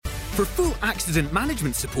For full accident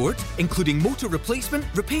management support, including motor replacement,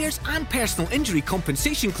 repairs and personal injury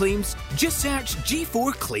compensation claims, just search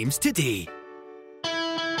G4 Claims today.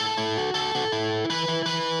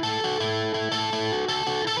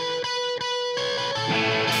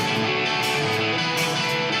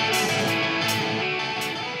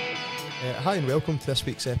 Hi and welcome to this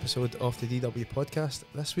week's episode of the DW podcast.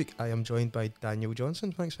 This week I am joined by Danyl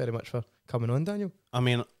Johnson. Thanks very much for coming on, Daniel. I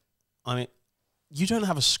mean, you don't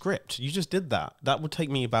have a script. You just did that. That would take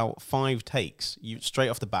me about 5 takes. You straight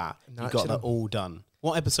off the bat, you got that all done.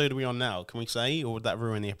 What episode are we on now? Can we say, or would that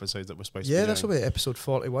ruin the episodes that we're supposed to be doing? Yeah, this will be episode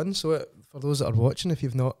 41. So for those that are watching, if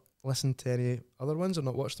you've not listened to any other ones or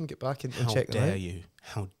not watched them, get back and check them out. How dare you?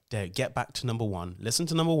 How dare you? Get back to number 1. Listen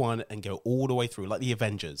to number 1 and go all the way through, like the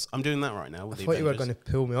Avengers. I'm doing that right now with the Avengers. I thought you were going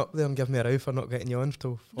to pull me up there and give me a row for not getting you on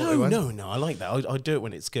till 41. No. I like that. I do it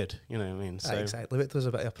when it's good. You know what I mean? So exactly. But there's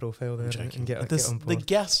a bit of a profile there and get on board. The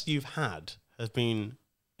guests you've had has been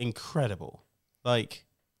incredible. Like,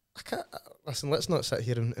 listen, let's not sit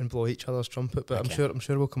here and blow each other's trumpet, but okay. I'm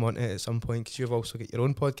sure we'll come on to it at some point, because you've also got your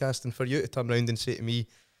own podcast, and for you to turn around and say to me,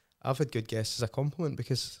 I've had good guests, as a compliment,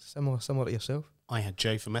 because similar to yourself. I had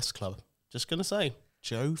Joe for Mess Club. Just going to say,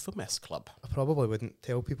 Joe for Mess Club. I probably wouldn't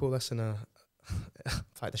tell people this in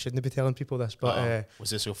fact, I shouldn't be telling people this, but...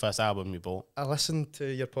 was this your first album you bought? I listened to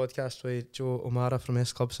your podcast with Joe O'Mara from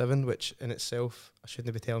S Club 7, which in itself, I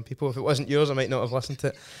shouldn't be telling people. If it wasn't yours, I might not have listened to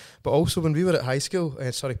it. But also, when we were at primary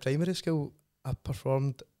school, I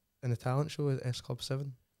performed in the talent show at S Club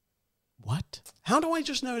 7. What? How do I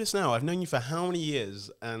just know this now? I've known you for how many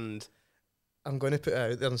years, and... I'm going to put it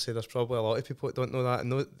out there and say there's probably a lot of people that don't know that,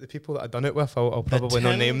 and the people that I've done it with, I'll probably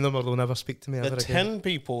not name them, or they'll never speak to me ever again. 10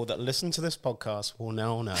 people that listen to this podcast will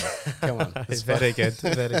now know. Come on. It's very good,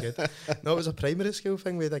 very good. No, it was a primary school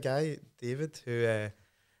thing. We had a guy, David, who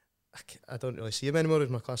I don't really see him anymore. He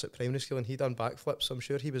was my class at primary school, and he done backflips, so I'm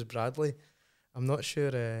sure he was Bradley. I'm not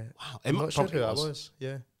sure. Wow, I'm not sure who I was. Yeah,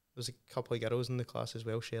 there was a couple of girls in the class as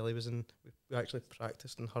well. Shelley was in. We actually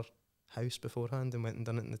practiced in her house beforehand and went and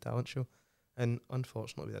done it in the talent show. And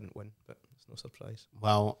unfortunately, we didn't win, but it's no surprise.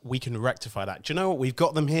 Well, we can rectify that. Do you know what? We've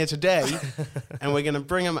got them here today, and we're going to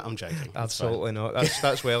bring them... I'm joking. Absolutely not.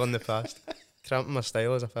 That's well in the past. Cramping my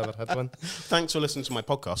style as if I ever had one. Thanks for listening to my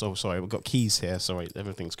podcast. Oh, sorry, we've got keys here. Sorry,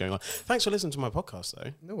 everything's going on. Thanks for listening to my podcast,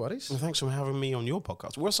 though. No worries. And thanks for having me on your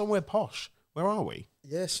podcast. We're somewhere posh. Where are we?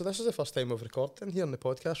 Yeah, so this is the first time we've recorded in here in the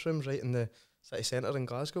podcast rooms, right in the city centre in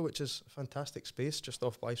Glasgow, which is a fantastic space just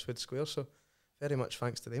off Blythswood Square, so... very much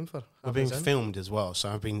thanks to them for having us. We're being filmed as well, so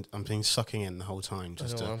I'm being sucking in the whole time.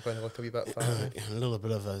 Just I'm going to look a wee bit fat. A little bit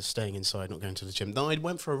of staying inside, not going to the gym. No, I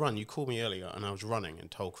went for a run. You called me earlier, and I was running in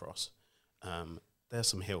Tollcross. There's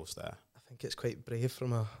some hills there. I think it's quite brave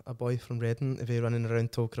from a boy from Reading to be running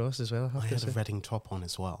around Tollcross as well. I had a Reading top on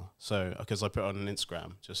as well. So, because I put it on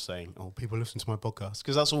Instagram, just saying, oh, people listen to my podcast.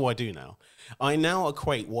 Because that's all I do now. I now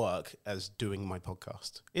equate work as doing my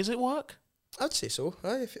podcast. Is it work? I'd say so.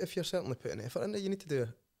 If you're certainly putting effort into it, you need to do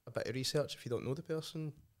a bit of research if you don't know the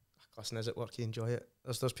person. Listen, is it work? You enjoy it?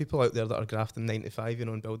 There's people out there that are grafting 9 to 5,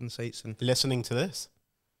 on building sites and listening to this.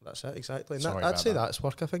 That's it, exactly. And I'd say that's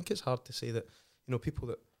work. I think it's hard to say that, people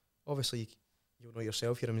that obviously you know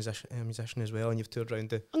yourself, you're a musician as well, and you've toured around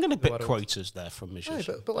the I'm going to pick quotas there from musicians.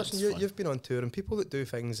 Aye, but listen, you've been on tour, and people that do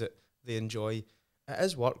things that they enjoy, it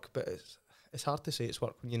is work, but it's hard to say it's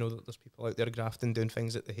work when you know that there's people out there grafting, doing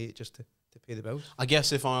things that they hate just to pay the bills. I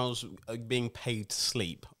guess if I was being paid to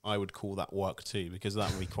sleep, I would call that work too, because that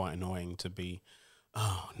would be quite annoying to be,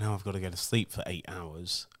 now I've got to go to sleep for 8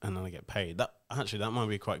 hours and then I get paid. That might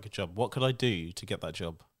be quite a good job. What could I do to get that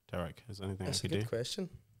job, Derek? Is there anything I could do? That's a good question.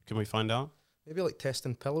 Can we find out? Maybe like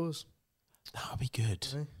testing pillows. That would be good.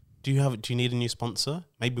 Right. Do you need a new sponsor?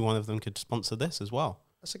 Maybe one of them could sponsor this as well.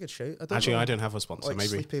 That's a good shout. I don't have a sponsor. Like maybe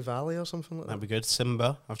Sleepy Valley or something like that. That'd be good.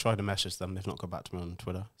 Simba. I've tried to message them. They've not got back to me on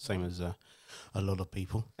Twitter. Same as a lot of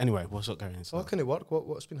people. Anyway, what's up going on? What kind of work?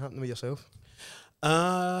 What's been happening with yourself?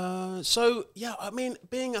 So yeah, I mean,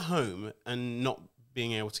 being at home and not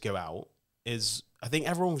being able to go out is. I think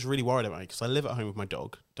everyone was really worried about me because I live at home with my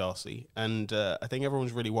dog, Darcy, and I think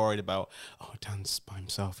everyone's really worried about, Dan's by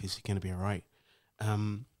himself. Is he going to be all right?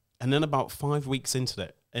 And then about 5 weeks into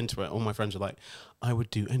it, all my friends were like, I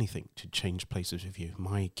would do anything to change places with you.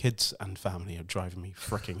 My kids and family are driving me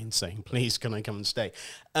freaking insane. Please, can I come and stay?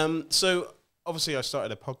 So obviously I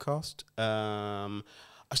started a podcast.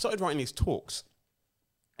 I started writing these talks,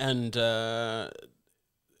 and under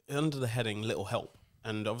the heading Little Help.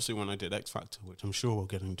 And obviously when I did X Factor, which I'm sure we'll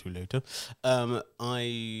get into later,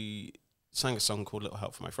 I sang a song called Little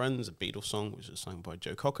Help for My Friends, a Beatles song, which was sung by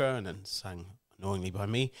Joe Cocker and then sang annoyingly by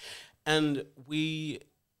me. And we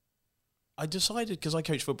I decided, because I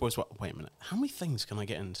coach football as well, wait a minute, how many things can I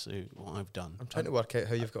get into what I've done? I'm trying to work out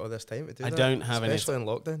how you've got all this time to do that. I don't have any. Especially in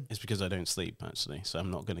lockdown. It's because I don't sleep, actually, so I'm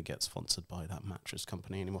not going to get sponsored by that mattress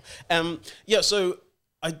company anymore. So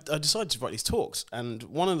I decided to write these talks, and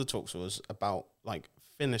one of the talks was about, like,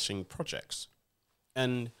 finishing projects.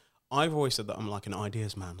 And I've always said that I'm like an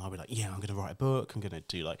ideas man. I'll be like, yeah, I'm going to write a book. I'm going to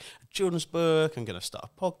do like a children's book. I'm going to start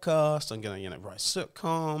a podcast. I'm going to, write a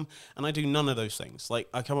sitcom. And I do none of those things. Like,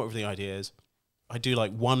 I come up with the ideas. I do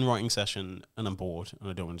like one writing session and I'm bored and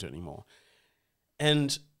I don't want to do it anymore.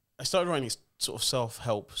 And I started writing these sort of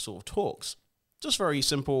self-help sort of talks. Just very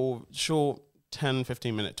simple, short, 10,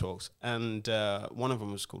 15-minute talks. And one of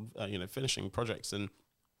them was called, finishing projects. And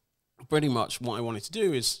pretty much what I wanted to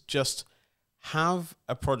do is just have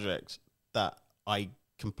a project that I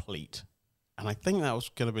complete. And I think that was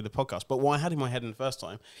going to be the podcast. But what I had in my head in the first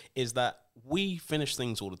time is that we finish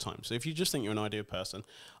things all the time. So if you just think you're an idea person,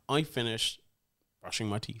 I finish brushing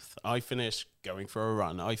my teeth. I finish going for a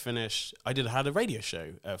run. I had a radio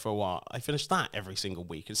show for a while. I finished that every single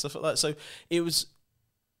week and stuff like that. So it was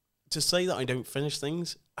to say that I don't finish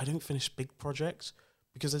things. I don't finish big projects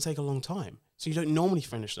because they take a long time. So you don't normally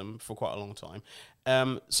finish them for quite a long time.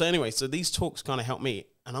 So these talks kind of help me,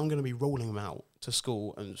 and I'm going to be rolling them out to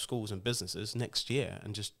schools and businesses next year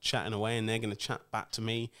and just chatting away, and they're going to chat back to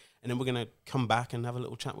me, and then we're going to come back and have a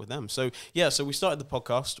little chat with them. So we started the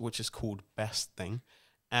podcast, which is called Best Thing,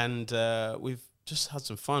 and we've just had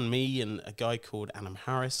some fun, me and a guy called Adam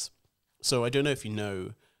Harris. So I don't know if you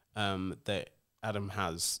know that Adam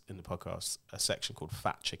has in the podcast a section called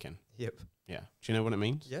Fat Chicken. Yep. Yeah. Do you know what it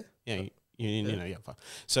means? Yeah. Yeah. Fine.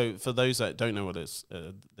 So for those that don't know what this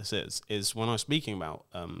is when I was speaking about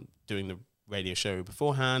doing the radio show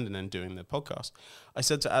beforehand and then doing the podcast, I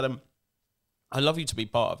said to Adam, I'd love you to be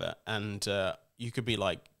part of it, and you could be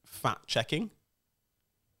like fat checking.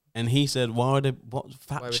 And he said, why would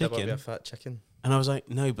fat chicken? Why would be a fat chicken? And I was like,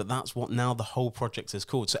 no, but that's what now the whole project is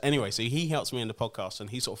called. So anyway, so he helps me in the podcast and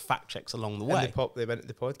he sort of fact checks along the way. They went to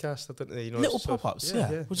the podcast, didn't they? Little pop-ups,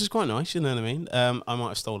 yeah, which is quite nice, you know what I mean? I might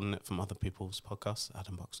have stolen it from other people's podcasts,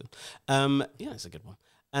 Adam Boxton. It's a good one.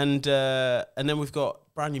 And then we've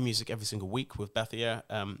got brand new music every single week with Bethia,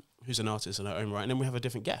 who's an artist in her own right. And then we have a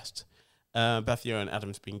different guest. Bethia and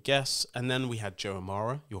Adam's been guests. And then we had Joe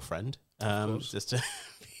Amara, your friend, just to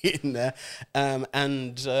be in there.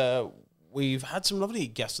 We've had some lovely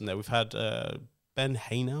guests in there. We've had Ben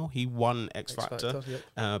Haenow. He won X Factor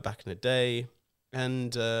back in the day,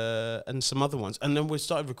 and some other ones. And then we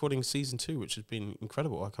started recording season 2, which has been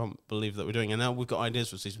incredible. I can't believe that we're doing. And now we've got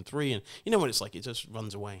ideas for season 3. And you know what it's like? It just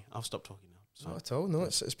runs away. I'll stop talking now. So. Not at all. No,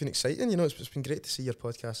 it's been exciting. It's been great to see your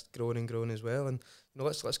podcast growing as well. And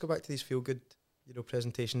let's go back to these feel good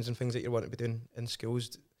presentations and things that you want to be doing in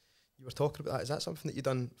schools. You were talking about that. Is that something that you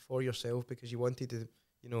done for yourself because you wanted to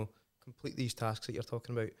complete these tasks that you're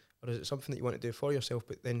talking about, or is it something that you want to do for yourself,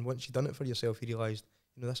 but then once you've done it for yourself, you realised,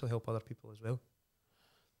 this will help other people as well?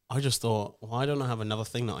 I just thought, why don't I have another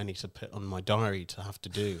thing that I need to put on my diary to have to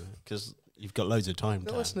do? Because you've got loads of time.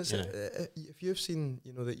 No, listen, if you've seen,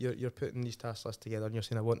 that you're putting these task lists together and you're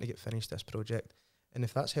saying, I want to get finished this project, and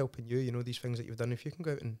if that's helping you, these things that you've done, if you can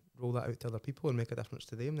go out and roll that out to other people and make a difference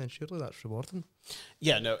to them, then surely that's rewarding.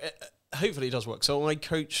 Yeah, no, hopefully it does work. So I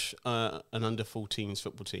coach an under-14s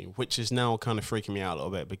football team, which is now kind of freaking me out a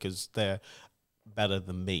little bit because they're better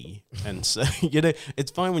than me. And so,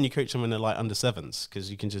 it's fine when you coach them when they're like under-7s because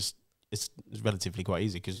you can just, it's relatively quite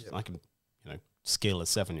easy because I can, skill a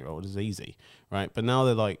 7-year-old is easy, right? But now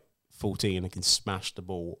they're like 14 and they can smash the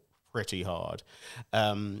ball pretty hard.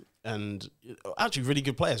 And actually really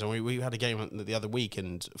good players. And we had a game the other week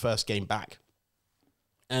and first game back.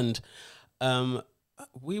 And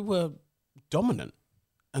we were dominant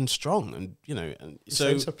and strong, and and you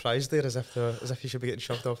sound surprised there, as if you should be getting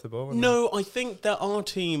shoved off the ball. No, I think that our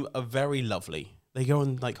team are very lovely. They go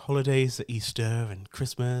on like holidays at Easter and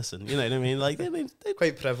Christmas, and you know what I mean. Like they're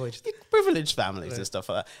quite privileged families and stuff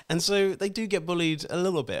like that. And so they do get bullied a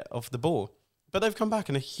little bit off the ball, but they've come back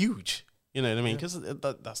and are huge. You know what I mean? Because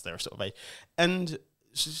that's their sort of age. And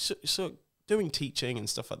so doing teaching and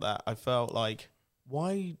stuff like that, I felt like,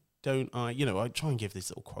 why don't I, I try and give these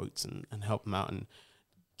little quotes and help them out and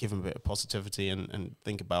give them a bit of positivity and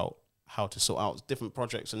think about how to sort out different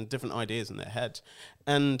projects and different ideas in their head.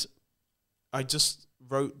 And I just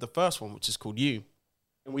wrote the first one, which is called You.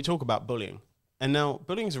 And we talk about bullying. And now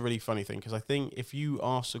bullying is a really funny thing because I think if you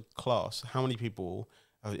ask a class, how many people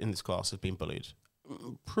in this class have been bullied?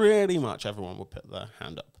 Pretty much everyone will put their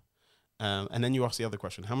hand up. And then you ask the other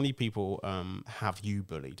question, how many people have you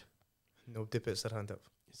bullied? Nobody puts their hand up.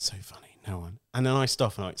 It's so funny, no one. And then I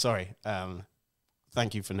stop and I'm like, sorry,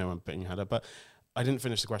 thank you for no one putting your hand up. But I didn't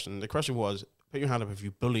finish the question. The question was, put your hand up if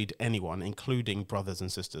you bullied anyone, including brothers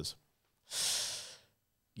and sisters.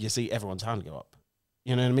 You see everyone's hand go up.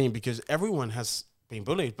 You know what I mean? Because everyone has been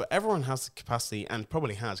bullied, but everyone has the capacity and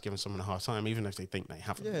probably has given someone a hard time, even if they think they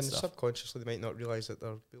haven't. Yeah, and subconsciously they might not realise that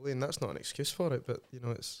they're bullying. That's not an excuse for it, but, you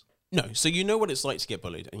know, it's... No, so you know what it's like to get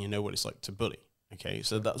bullied, and you know what it's like to bully. Okay,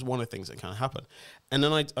 so that's one of the things that kind of happen. And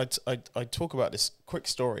then I talk about this quick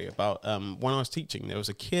story about when I was teaching, there was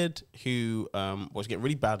a kid who was getting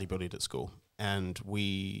really badly bullied at school, and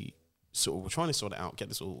we sort of were trying to sort it out, get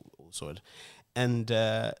this all sorted. And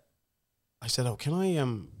I said, "Oh, can I?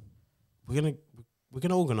 We're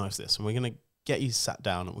gonna organise this, and we're gonna get you sat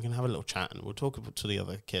down, and we're gonna have a little chat, and we'll talk to the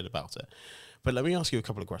other kid about it. But let me ask you a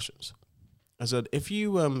couple of questions." I said, "If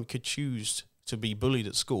you could choose to be bullied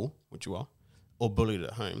at school, which you are, or bullied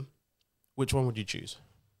at home, which one would you choose?"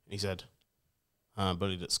 And he said,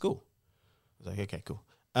 "Bullied at school." I was like, "Okay, cool.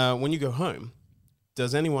 When you go home,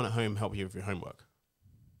 does anyone at home help you with your homework?"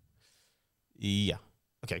 "Yeah."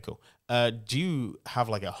 "Okay, cool. Do you have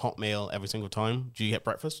like a hot meal every single time? Do you get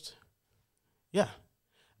breakfast?" "Yeah."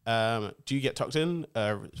 "Do you get tucked in,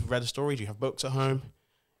 read a story? Do you have books at home?"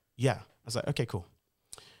 "Yeah." I was like, "Okay, cool."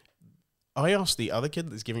 I asked the other kid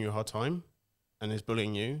that's giving you a hard time and is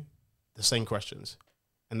bullying you the same questions,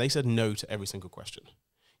 and they said no to every single question.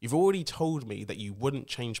 You've already told me that you wouldn't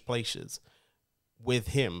change places with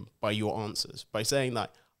him by your answers, by saying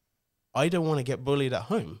that I don't want to get bullied at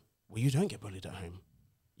home. Well, you don't get bullied at home.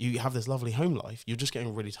 You have this lovely home life. You're just getting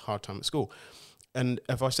a really hard time at school. And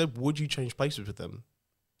if I said, would you change places with them?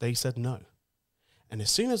 They said no. And as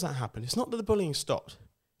soon as that happened, it's not that the bullying stopped.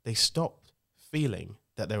 They stopped feeling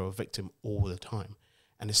that they were a victim all the time.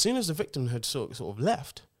 And as soon as the victim had sort of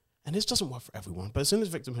left, and this doesn't work for everyone, but as soon as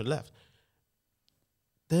the victim had left,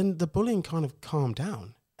 then the bullying kind of calmed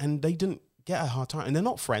down, and they didn't get a hard time. And they're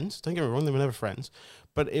not friends, don't get me wrong, they were never friends,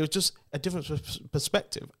 but it was just a different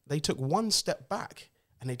perspective. They took one step back,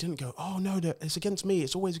 and they didn't go, "Oh no, it's against me,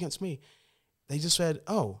 it's always against me." They just said,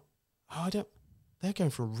 they're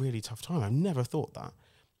going through a really tough time. I've never thought that.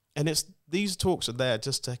 And these talks are there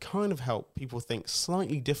just to kind of help people think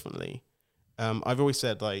slightly differently. I've always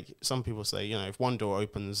said, like, some people say, you know, if one door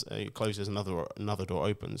opens, closes, another door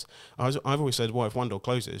opens. I've always said, well, if one door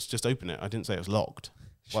closes, just open it. I didn't say it was locked.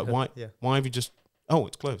 Like, why have you just,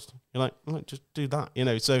 it's closed. You're like, just do that, you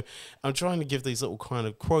know. So I'm trying to give these little kind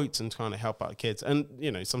of quotes and kind of help out kids. And,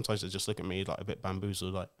 you know, sometimes they just look at me like a bit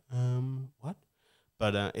bamboozled, like, what?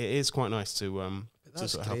 But it is quite nice to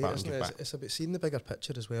sort of help out and give back. It's about seeing the bigger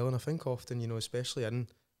picture as well. And I think often, you know, especially in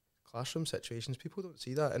classroom situations, people don't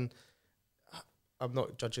see that. And I'm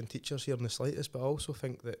not judging teachers here in the slightest, but I also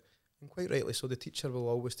think that, and quite rightly so, the teacher will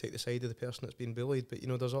always take the side of the person that's been bullied. But, you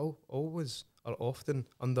know, there's always or often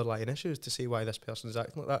underlying issues to say why this person is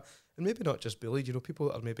acting like that. And maybe not just bullied, you know, people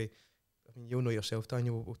that are maybe, I mean, you'll know yourself,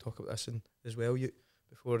 Daniel, we'll talk about this as well.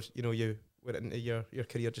 Before, you know, you were into your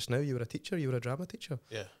career just now, you were a teacher, you were a drama teacher.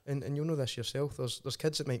 Yeah. And you'll know this yourself. There's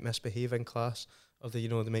kids that might misbehave in class, or they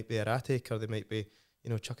might be erratic, or they might be, you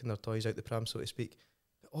know, chucking their toys out the pram, so to speak.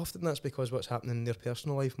 But often that's because what's happening in their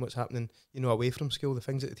personal life and what's happening, you know, away from school, the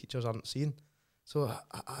things that the teachers aren't seeing. So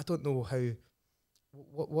I don't know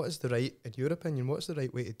what is the right, in your opinion, what's the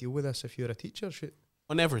right way to deal with this if you're a teacher?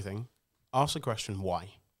 On everything, ask the question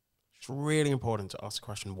why. It's really important to ask the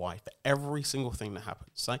question why for every single thing that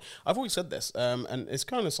happens. So I've always said this, and it's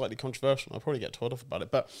kind of slightly controversial. I'll probably get told off about it,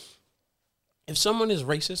 but if someone is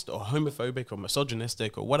racist or homophobic or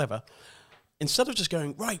misogynistic or whatever, instead of just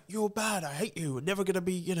going, right, you're bad, I hate you, I'm never going to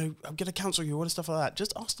be, you know, I'm going to cancel you, all this stuff like that,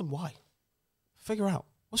 just ask them why. Figure out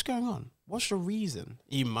what's going on. What's your reason?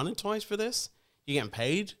 Are you monetized for this? You getting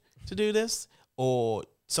paid to do this? Or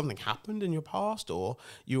something happened in your past, or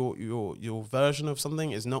your version of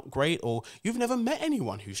something is not great, or you've never met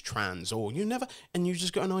anyone who's trans, or you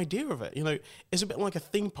just got an idea of it. You know, it's a bit like a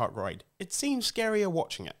theme park ride. It seems scarier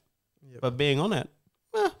watching it, but being on it,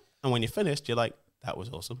 and when you're finished, you're like, that was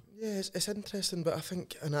awesome. Yeah, it's interesting, but I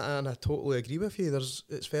think, and I totally agree with you,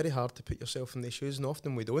 it's very hard to put yourself in these shoes, and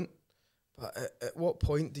often we don't. But at what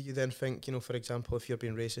point do you then think, you know, for example, if you're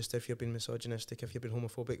being racist, if you're being misogynistic, if you're being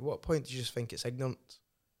homophobic, at what point do you just think it's ignorant?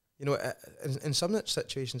 You know, in some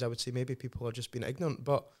situations, I would say maybe people are just being ignorant,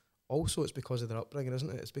 but also it's because of their upbringing, isn't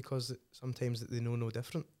it? It's because sometimes that they know no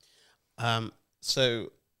different.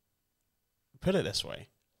 So, put it this way.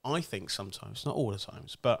 I think sometimes, not all the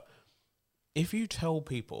times, but if you tell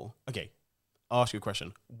people, okay, I'll ask you a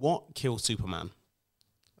question. What killed Superman?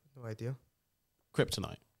 No idea.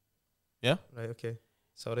 Kryptonite. Yeah? Right, okay.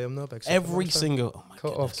 Sorry, I'm not a big Every single... Oh my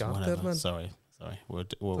Cut goodness, off guard there, man. Sorry. Sorry,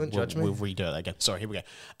 Don't judge me. we'll redo it again. Sorry, here we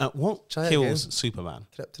go. What Try it kills again. Superman?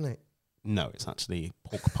 Kryptonite. No, it's actually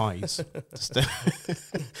pork pies.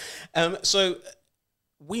 So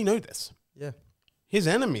we know this. Yeah. His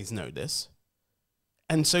enemies know this,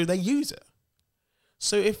 and so they use it.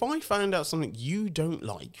 So if I find out something you don't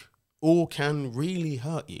like or can really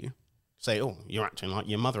hurt you, say, oh, you're acting like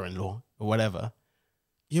your mother-in-law or whatever,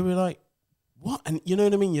 you'll be like, what? And you know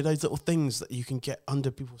what I mean? You're those little things that you can get under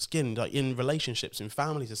people's skin, like in relationships, in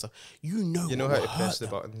families and stuff. You know how to hurt press the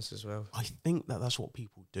them. buttons as well. I think that's what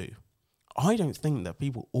people do. I don't think that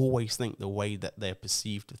people always think the way that they're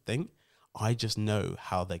perceived to think. I just know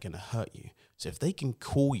how they're going to hurt you. So if they can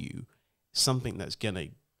call you something that's going to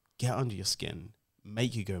get under your skin,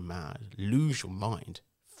 make you go mad, lose your mind,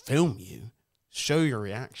 film you, show your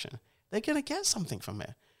reaction, they're going to get something from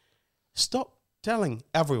it. Stop telling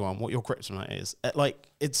everyone what your kryptonite is.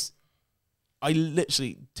 I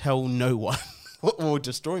literally tell no one what will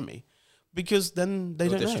destroy me, because then they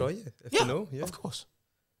They'll don't destroy know. you if they know. Yeah, of course.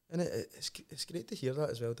 And it's great to hear that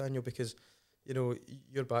as well, Daniel, because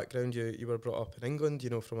your background, you were brought up in England,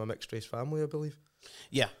 from a mixed race family, I believe.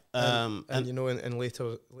 Yeah, and and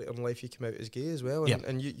later in life you come out as gay as well, and, yeah.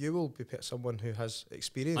 and you will be someone who has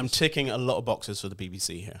experience. I'm ticking a lot of boxes for the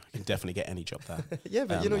BBC here. I can definitely get any job there. Yeah,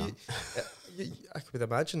 but I would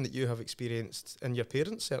imagine that you have experienced, and your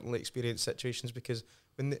parents certainly experienced situations, because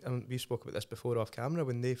when we spoke about this before off camera,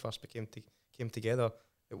 when they first came together,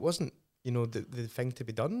 it wasn't the thing to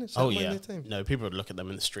be done. Oh yeah, no, people would look at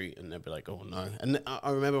them in the street and they'd be like, oh no. And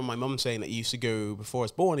I remember my mum saying that he used to go, before I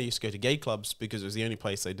was born, he used to go to gay clubs because it was the only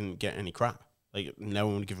place they didn't get any crap. Like, no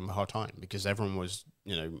one would give him a hard time because everyone was,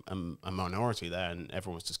 a minority there, and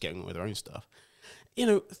everyone was just getting on with their own stuff.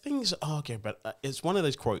 Things are good, but it's one of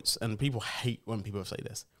those quotes, and people hate when people say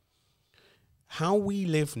this. How we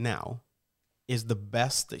live now is the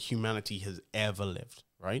best that humanity has ever lived,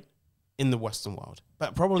 right? In the Western world,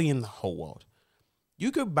 but probably in the whole world.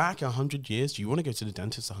 You go back 100 years, do you want to go to the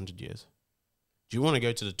dentist 100 years? Do you want to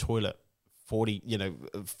go to the toilet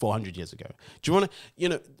 400 years ago? Do you want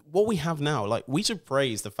to, what we have now, like, we should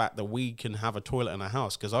praise the fact that we can have a toilet in our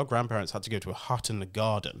house, because our grandparents had to go to a hut in the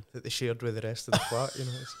garden that they shared with the rest of the flat,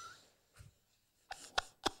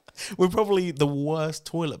 We're probably the worst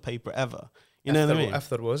toilet paper ever. You know what I mean? If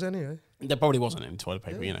there was any, There probably wasn't any toilet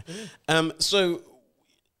paper, So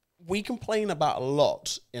we complain about a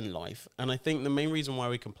lot in life, and I think the main reason why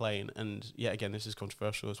we complain, and yeah, again, this is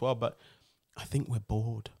controversial as well, but I think we're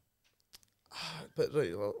bored. But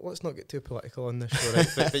right, well, let's not get too political on this show, right?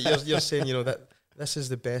 but you're saying, that this is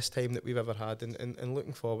the best time that we've ever had, and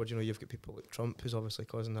looking forward, you've got people like Trump, who's obviously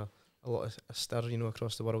causing a lot of a stir,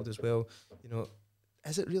 across the world as well.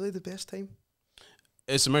 Is it really the best time?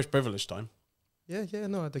 It's the most privileged time. Yeah,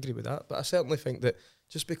 no, I'd agree with that. But I certainly think that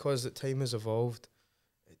just because that time has evolved,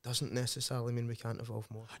 it doesn't necessarily mean we can't evolve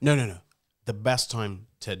more. No. The best time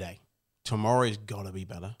today. Tomorrow's got to be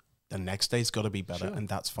better. The next day's got to be better, and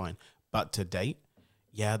that's fine. But to date,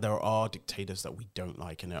 yeah, there are dictators that we don't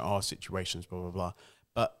like, and there are situations, blah, blah, blah.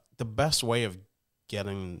 But the best way of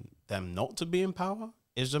getting them not to be in power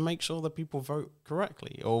is to make sure that people vote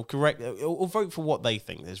correctly, or vote for what they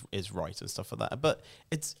think is right and stuff like that. But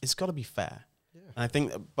it's got to be fair. Yeah. And I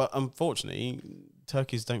think, but unfortunately,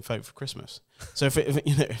 turkeys don't vote for Christmas. So if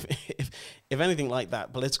anything like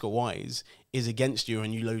that, political wise, is against you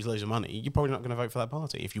and you lose loads of money, you're probably not going to vote for that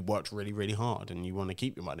party. If you worked really, really hard and you want to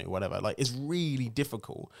keep your money or whatever, like, it's really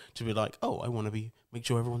difficult to be like, oh, I want to make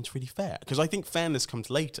sure everyone's really fair. Because I think fairness comes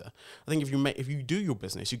later. I think if you do your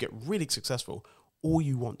business, you get really successful, all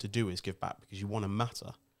you want to do is give back because you want to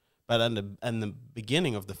matter. But in the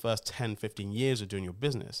beginning of the first 10, 15 years of doing your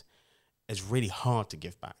business, it's really hard to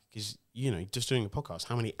give back because, just doing a podcast,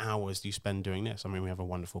 how many hours do you spend doing this? I mean, we have a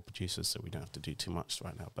wonderful producer, so we don't have to do too much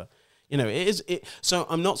right now. But, so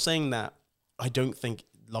I'm not saying that I don't think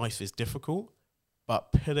life is difficult,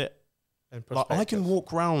 but put it in perspective. Like, I can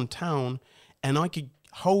walk around town and I could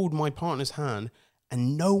hold my partner's hand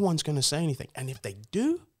and no one's going to say anything. And if they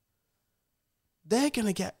do, they're going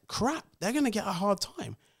to get crap. They're going to get a hard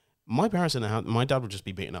time. My parents in the house, my dad would just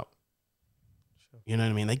be beaten up. You know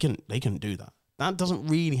what I mean? They can do that. That doesn't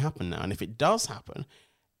really happen now. And if it does happen,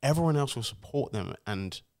 everyone else will support them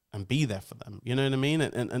and be there for them. You know what I mean?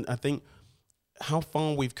 And I think how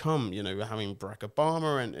far we've come, having Barack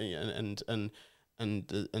Obama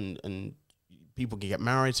and people can get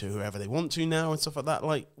married to whoever they want to now and stuff like that.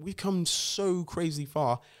 Like, we've come so crazy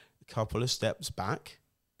far. A couple of steps back,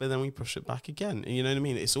 but then we push it back again. You know what I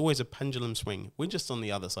mean? It's always a pendulum swing. We're just on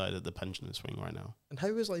the other side of the pendulum swing right now. And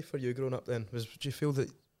how was life for you growing up then? Did you feel that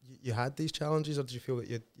you had these challenges, or did you feel that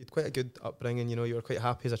you had quite a good upbringing? You were quite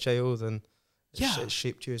happy as a child, and It's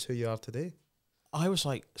shaped you as who you are today. I was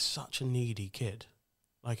like such a needy kid.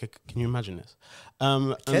 Like, can you imagine this?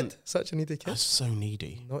 Kid? Such a needy kid? I was so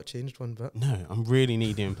needy. Not changed one bit. No, I'm really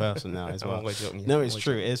needy in person now as well. I'm only joking. No, it's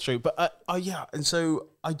true. It's true. But yeah, and so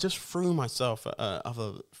I just threw myself at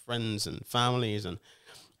other friends and families, and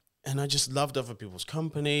I just loved other people's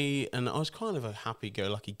company, and I was kind of a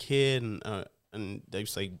happy-go-lucky kid, and they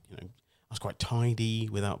say, you know, I was quite tidy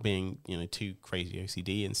without being, you know, too crazy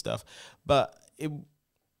OCD and stuff. But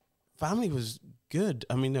family was good.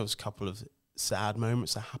 I mean, there was a couple of sad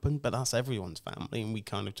moments that happened, but that's everyone's family, and we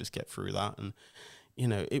kind of just get through that. And you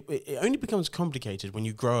know, it only becomes complicated when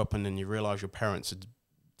you grow up and then you realize your parents are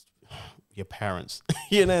your parents.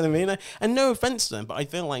 You know what I mean? And no offense to them, but I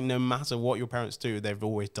feel like no matter what your parents do, they've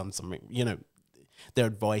always done something. You know, their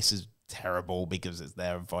advice is terrible because it's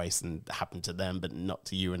their advice and happened to them, but not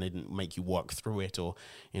to you, and they didn't make you work through it. Or,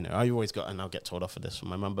 you know, I always got, and I'll get told off for this from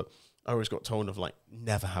my mum, but I always got told of like,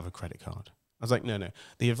 never have a credit card. I was like, no.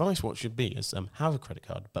 The advice what should be is have a credit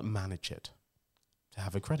card, but manage it to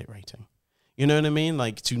have a credit rating. You know what I mean?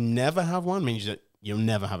 Like, to never have one means that you'll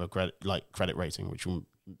never have a credit rating, which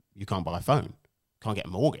you can't buy a phone, can't get a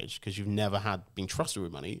mortgage because you've never been trusted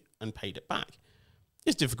with money and paid it back.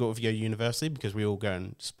 It's difficult if you go to university because we all go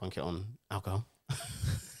and spunk it on alcohol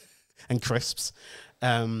and crisps,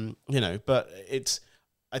 you know. But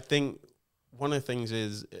I think one of the things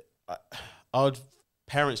is our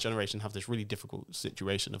parents' generation have this really difficult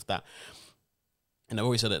situation of that. And I've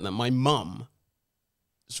always said it, that my mum's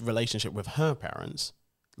relationship with her parents,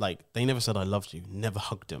 like, they never said I loved you, never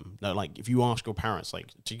hugged them. No, like, if you ask your parents, like,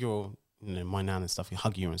 to your, you know, my nan and stuff, you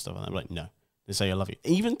hug you and stuff, and they're like, no. They say I love you.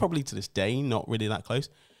 Even probably to this day, not really that close.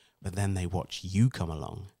 But then they watch you come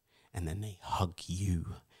along, and then they hug you,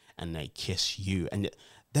 and they kiss you. And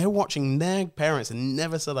they're watching their parents and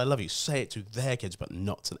never said I love you say it to their kids, but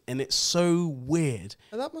not to them. And it's so weird.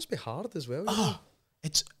 And that must be hard as well. Oh,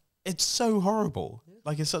 it's so horrible. Yeah.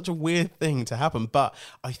 Like, it's such a weird thing to happen. But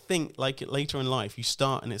I think, like, later in life, you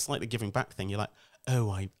start, and it's like the giving back thing. You're like,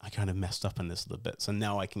 oh, I kind of messed up in this a little bit. So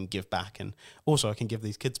now I can give back. And also I can give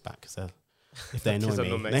these kids back because if they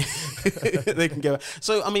annoy me, they can go.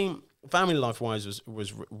 So, I mean, family life-wise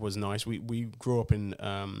was nice. We grew up in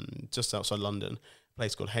just outside London, a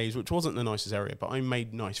place called Hayes, which wasn't the nicest area, but I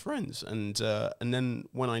made nice friends. And then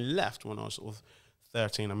when I left, when I was sort of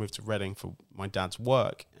 13, I moved to Reading for my dad's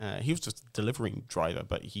work. He was just a delivery driver,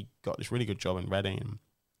 but he got this really good job in Reading, and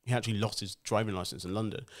he actually lost his driving license in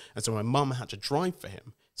London. And so my mum had to drive for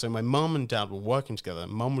him. So my mum and dad were working together.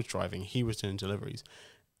 Mum was driving, he was doing deliveries.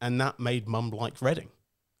 And that made mum like Reading.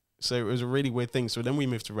 So it was a really weird thing. So then we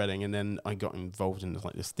moved to Reading, and then I got involved in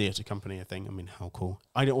like this theatre company thing. I mean, how cool.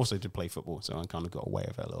 I also did play football, so I kind of got away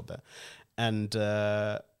with it a little bit. And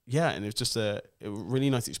yeah, and it was just a really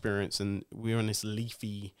nice experience. And we were in this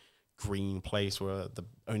leafy green place where the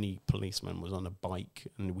only policeman was on a bike,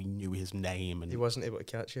 and we knew his name. And he wasn't able to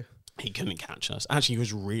catch you. He couldn't catch us. Actually, he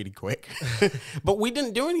was really quick. But we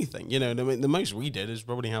didn't do anything, you know. The most we did is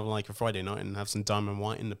probably have like a Friday night and have some Diamond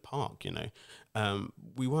White in the park, you know.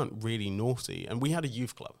 We weren't really naughty. And we had a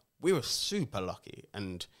youth club. We were super lucky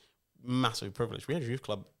and massive privilege. We had a youth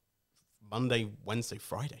club Monday, Wednesday,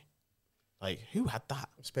 Friday. Like, who had that?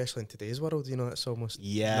 Especially in today's world, you know, it's almost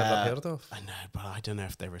never heard of. I know, but I don't know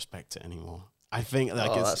if they respect it anymore. I think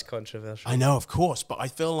like that's controversial. I know, of course, but I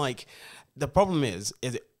feel like the problem is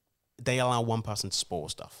they allow one person to spoil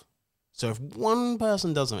stuff. So if one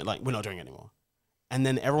person does something, like, we're not doing it anymore, and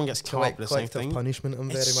then everyone gets caught with the same thing. Punishment. I'm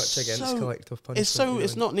very much against collective punishment.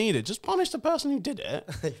 It's not needed. Just punish the person who did it,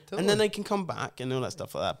 totally. And then they can come back and all that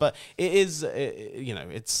stuff like that. But it is, you know,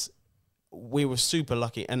 we were super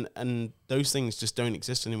lucky, and those things just don't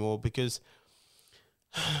exist anymore because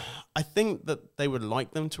I think that they would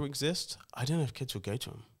like them to exist. I don't know if kids would go to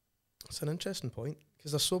them. It's an interesting point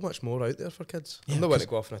because there's so much more out there for kids. Yeah, I'm not going to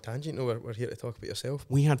go off on a tangent. No, we're here to talk about yourself.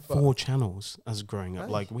 We had 4 channels as growing up.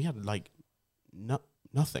 Like, we had like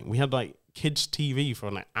nothing. We had like kids TV for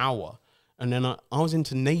an hour, and then I was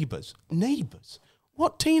into Neighbours.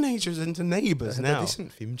 What teenager's into Neighbours now? A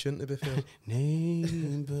decent theme tune, to be fair.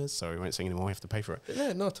 Neighbours. Sorry, we won't sing anymore. We have to pay for it. But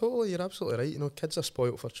yeah, no, totally. You're absolutely right. You know, kids are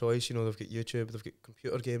spoilt for choice. You know, they've got YouTube, they've got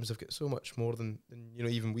computer games, they've got so much more than you know,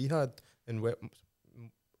 even we had, and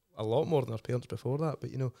a lot more than our parents before that. But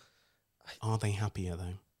you know, are they happier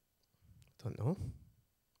though? Don't know.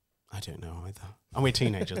 I don't know either. And we're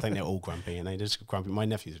teenagers. I think they're all grumpy, and they're just grumpy. My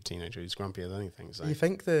nephew's a teenager. He's grumpier than anything. So. You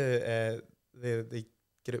think the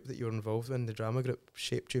group that you were involved in, the drama group,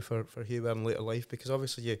 shaped you for who you were in later life? Because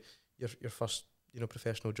obviously your first, you know,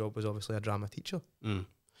 professional job was obviously a drama teacher.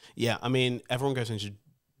 Yeah, I mean, everyone goes into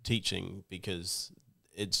teaching because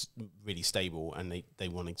it's really stable, and they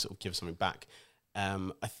want to sort of give something back.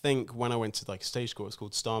 I think when I went to like a stage school, it's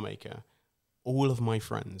called Star Maker. All of my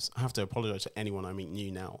friends, I have to apologize to anyone I meet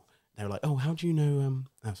new now. They were like, "Oh, how do you know?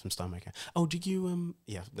 I'm from Star Maker. Oh, do you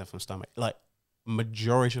Yeah, they're from Star Maker." Like,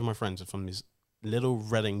 majority of my friends are from this little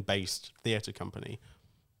Reading-based theatre company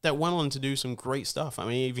that went on to do some great stuff. I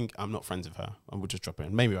mean, even I'm not friends with her. I would just drop it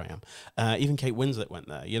in. Maybe I am. Even Kate Winslet went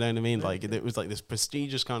there. You know what I mean? Like, it was like this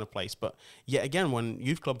prestigious kind of place. But yet again, when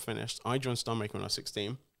youth club finished, I joined Star Maker when I was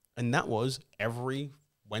 16, and that was every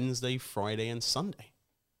Wednesday, Friday, and Sunday.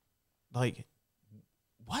 Like,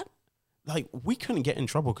 what? Like, we couldn't get in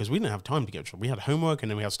trouble because we didn't have time to get in trouble. We had homework and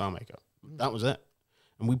then we had Star Maker. That was it.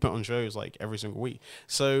 And we put on shows like every single week.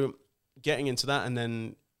 So getting into that, and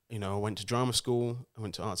then, you know, I went to drama school. I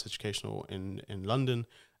went to arts educational in London.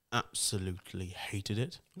 Absolutely hated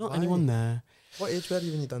it. Not anyone there. What age were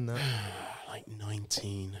you when you done that? Like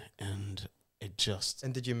 19, and it just...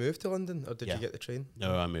 And did you move to London, or did you get the train?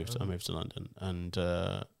 No, I moved to London,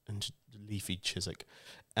 and leafy Chiswick.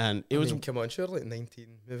 And it was... come on, sure, like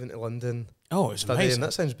 19, moving to London. Oh, it was amazing.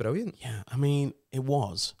 That sounds brilliant. Yeah, I mean, it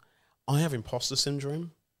was. I have imposter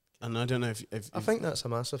syndrome, and I don't know if I think that's a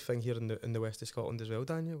massive thing here in the west of Scotland as well,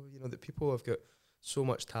 Daniel. You know, that people have got so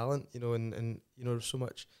much talent, you know, and you know, so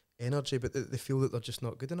much energy, but they feel that they're just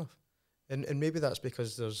not good enough. And maybe that's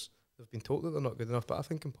because they've been told that they're not good enough, but I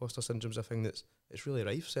think imposter syndrome's a thing it's really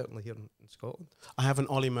rife, certainly here in Scotland. I have an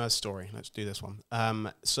Olly Murs story. Let's do this one.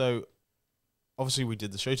 So obviously we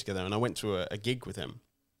did the show together, and I went to a gig with him,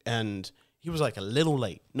 and he was like a little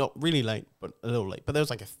late, not really late, but a little late. But there was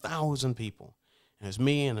like 1,000 people. And it was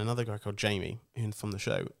me and another guy called Jamie from the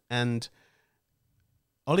show. And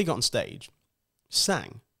Ollie got on stage,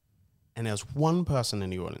 sang, and there was one person in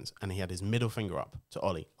the audience, and he had his middle finger up to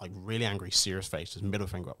Ollie, like really angry, serious face, his middle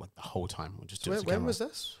finger up like the whole time. We'll just do it. When was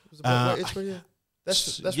this? What age were you?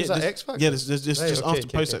 This was at X Factor? Yeah, this just after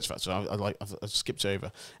post X Factor. I skipped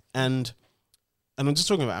over. And I'm just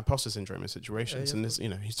talking about imposter syndrome in situations, and this, you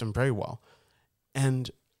know, he's done very well.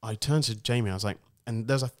 And I turned to Jamie, I was like, and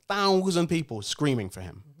there's 1,000 people screaming for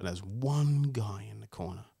him, but there's one guy in the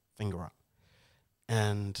corner, finger up.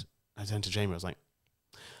 And I turned to Jamie, I was like,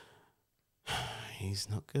 he's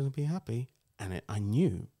not going to be happy. And I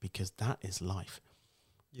knew, because that is life.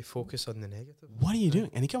 You focus on the negative. What are you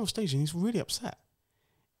doing? And he came on stage and he's really upset.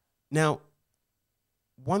 Now,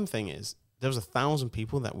 one thing is, there was 1,000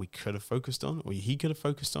 people that we could have focused on, or he could have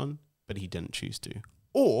focused on, but he didn't choose to.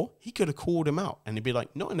 Or he could have called him out, and he'd be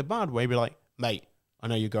like, not in a bad way, he'd be like, mate, I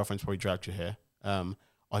know your girlfriend's probably dragged you here.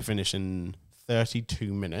 I finish in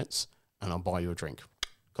 32 minutes, and I'll buy you a drink.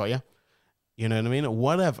 Got ya? You know what I mean? Or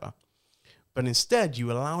whatever. But instead,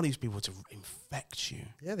 you allow these people to infect you.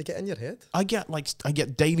 Yeah, they get in your head. I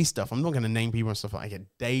get daily stuff. I'm not going to name people and stuff, but I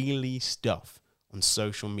get daily stuff on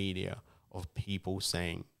social media of people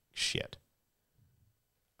saying shit.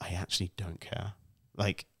 I actually don't care.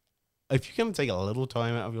 Like, if you can take a little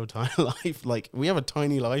time out of your tiny life, like, we have a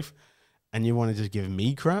tiny life, and you want to just give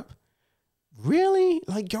me crap, really?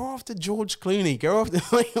 Like, go after George Clooney. Go after,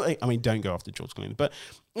 I mean, don't go after George Clooney, but,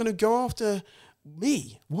 you know, go after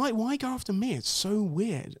me. Why go after me? It's so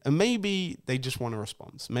weird. And maybe they just want a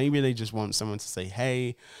response. Maybe they just want someone to say,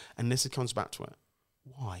 hey, and this comes back to it.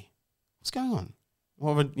 Why? What's going on?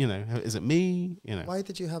 What would, you know, is it me? You know. Why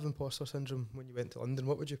did you have imposter syndrome when you went to London?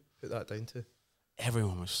 What would you put that down to?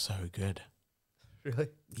 Everyone was so good. Really?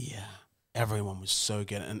 Yeah. Everyone was so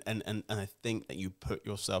good. And I think that you put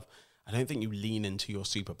yourself, I don't think you lean into your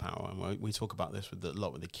superpower. And we talk about this a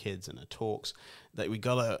lot with the kids in the talks, that you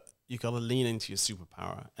gotta lean into your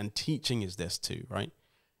superpower. And teaching is this too, right?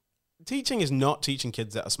 Teaching is not teaching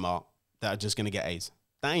kids that are smart, that are just going to get A's.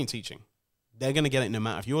 That ain't teaching. They're going to get it no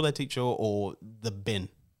matter if you're their teacher or the bin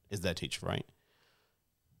is their teacher, right?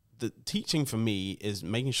 The teaching for me is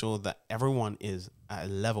making sure that everyone is at a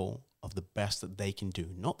level of the best that they can do.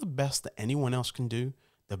 Not the best that anyone else can do,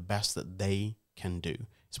 the best that they can do.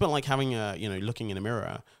 It's about like having looking in a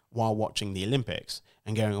mirror while watching the Olympics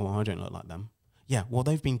and going, oh, I don't look like them. Yeah, well,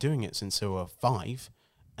 they've been doing it since they were 5,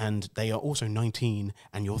 and they are also 19,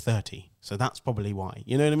 and you're 30. So that's probably why.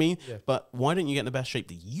 You know what I mean? Yeah. But why don't you get in the best shape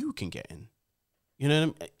that you can get in? You know what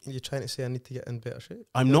I mean? You're trying to say I need to get in better shape?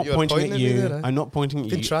 I'm not pointing at you. I'm not pointing at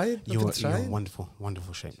you. Been trying. You're in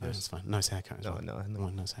wonderful shape. No, that's fine. Nice haircut. No.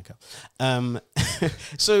 Nice haircut.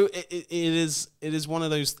 So it is one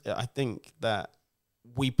of those. I think that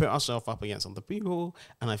we put ourselves up against other people,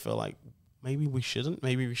 and I feel like maybe we shouldn't.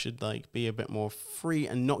 Maybe we should like be a bit more free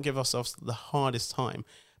and not give ourselves the hardest time.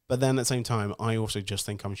 But then at the same time, I also just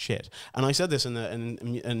think I'm shit. And I said this in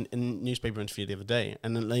a newspaper interview the other day,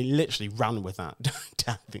 and then they literally ran with that.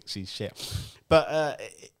 Dan thinks he's shit. But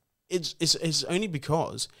it's only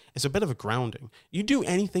because it's a bit of a grounding. You do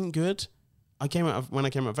anything good. When I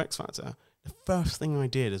came out of X Factor, the first thing I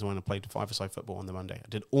did is when I played five-a-side football on the Monday. I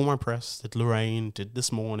did all my press, did Lorraine, did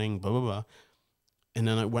This Morning, blah, blah, blah. And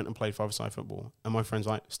then I went and played five-a-side football. And my friend's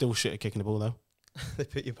like, still shit at kicking the ball, though. They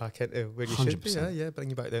put you back into where you 100%. should be. Yeah, bring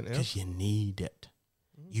you back down to earth. Because you need it.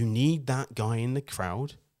 You need that guy in the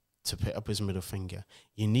crowd to put up his middle finger.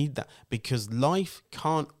 You need that. Because life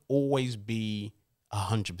can't always be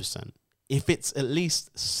 100%. If it's at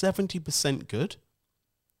least 70% good,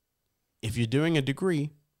 if you're doing a degree,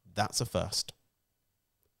 that's a first.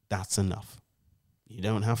 That's enough. You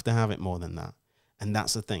don't have to have it more than that. And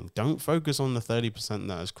that's the thing. Don't focus on the 30%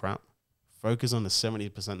 that is crap. Focus on the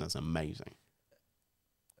 70% that's amazing.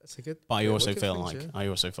 That's a good. But I also feel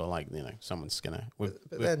like someone's gonna. But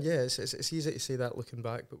then it's easy to say that looking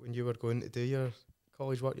back. But when you were going to do your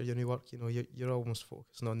college work, your uni work, you're almost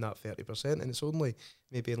focusing on that 30%, and it's only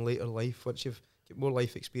maybe in later life, once you've got more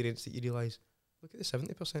life experience, that you realise, look at the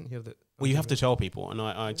 70% here. Well, you have to tell people, and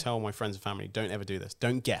I tell my friends and family, don't ever do this.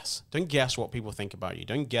 Don't guess. Don't guess what people think about you.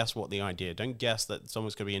 Don't guess what the idea. Don't guess that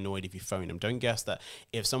someone's going to be annoyed if you phone them. Don't guess that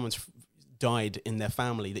if someone's died in their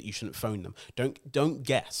family that you shouldn't phone them. Don't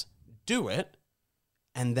guess. Do it,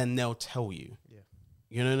 and then they'll tell you. Yeah.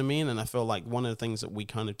 You know what I mean? And I feel like one of the things that we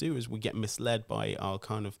kind of do is we get misled by our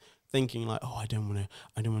kind of thinking like, oh, I don't want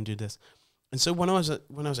to do this. And so when I was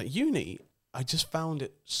at uni, I just found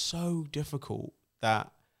it so difficult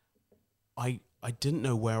that I didn't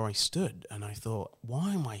know where I stood, and I thought,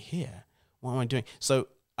 why am I here? What am I doing? So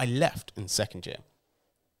I left in second year,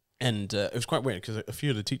 and it was quite weird because a few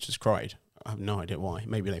of the teachers cried. I have no idea why.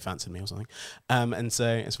 Maybe they fancied me or something. And so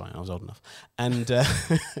it's fine. I was old enough. And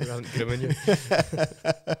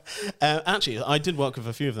actually, I did work with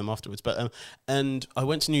a few of them afterwards. But and I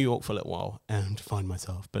went to New York for a little while and to find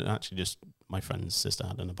myself. But actually, just my friend's sister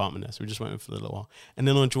had an apartment there, so we just went for a little while. And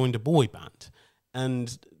then I joined a boy band.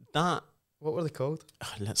 And that. What were they called?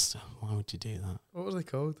 Why would you do that? What were they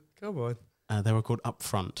called? Come on. They were called Up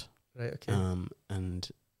Front. Right. Okay. And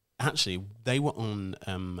actually, they were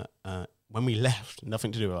on. When we left,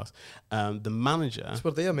 nothing to do with us. The manager. So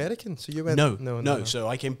were they American? So you went? No. So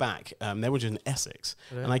I came back. They were just in Essex,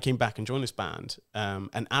 right. And I came back and joined this band.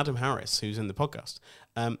 And Adam Harris, who's in the podcast,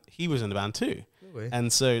 he was in the band too. No way.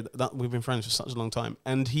 And so that we've been friends for such a long time.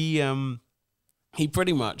 And he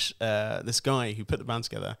pretty much this guy who put the band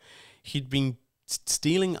together, he'd been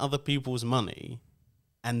stealing other people's money,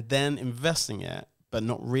 and then investing it, but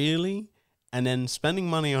not really, and then spending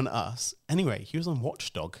money on us. Anyway, he was on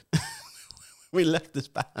Watchdog. We left this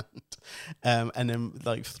band, and then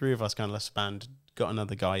like three of us kind of left the band, got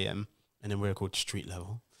another guy in, and then we were called Street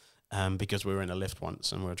Level, because we were in a lift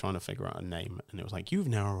once and we were trying to figure out a name, and it was like, you've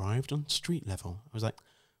now arrived on Street Level. I was like,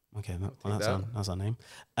 okay, that's our name.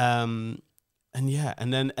 And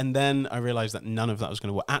then I realized that none of that was going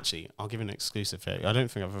to work. Actually, I'll give you an exclusive here. I don't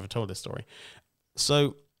think I've ever told this story.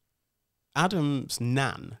 So Adam's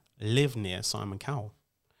nan lived near Simon Cowell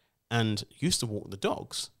and used to walk the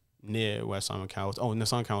dogs near where Simon Cowell's... Oh, no,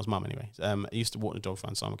 Simon Cowell's mum, anyway. I used to walk the dogs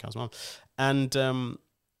around Simon Cowell's mum. And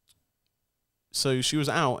so she was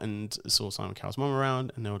out and saw Simon Cowell's mum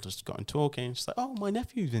around, and they all just got in talking. She's like, oh, my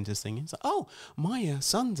nephew's into singing. It's like, oh, my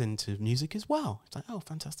son's into music as well. It's like, oh,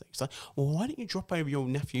 fantastic. It's like, well, why don't you drop over your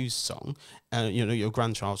nephew's song, your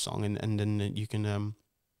grandchild's song, and then you can,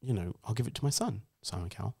 I'll give it to my son, Simon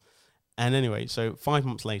Cowell. And anyway, so 5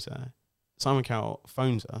 months later, Simon Cowell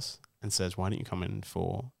phones us and says, why don't you come in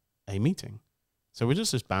for a meeting? So we're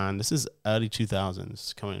just this band. This is early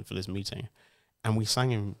 2000s coming in for this meeting. And we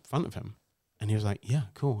sang in front of him. And he was like, yeah,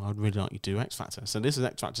 cool. I'd really like you to do X Factor. So this is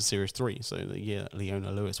X Factor Series 3. So the year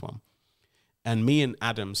Leona Lewis won. And me and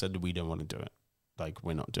Adam said that we don't want to do it. Like,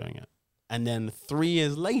 we're not doing it. And then 3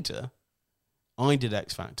 years later, I did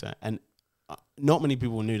X Factor. And not many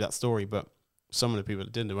people knew that story, but some of the people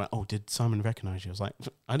that didn't, they were like, oh, did Simon recognize you? I was like,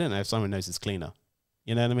 I don't know if Simon knows his cleaner.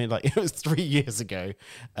 You know what I mean? Like, it was 3 years ago.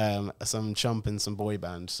 Some chump in some boy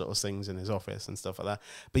band sort of sings in his office and stuff like that.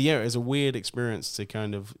 But yeah, it was a weird experience to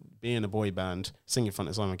kind of be in a boy band, sing in front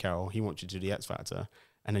of Simon Cowell. He wants you to do the X Factor,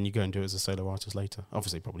 and then you go and do it as a solo artist later.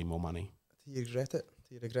 Obviously, probably more money. Do you regret it?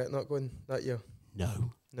 Do you regret not going that year?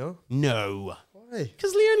 No. No? No. Why?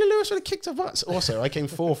 Because Leona Lewis would have kicked her butts. Also, I came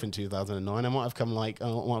fourth in 2009. I might have come I might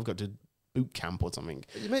have got to boot camp or something.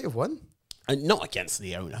 But you might have won. Not against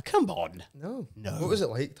Leona. Come on. No. No. What was it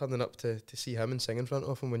like turning up to see him and sing in front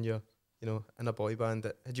of him when you're, in a boy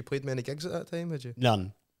band? Had you played many gigs at that time? Had you?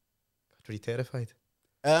 None. Were you terrified?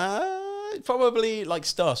 Probably like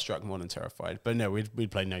starstruck more than terrified. But no,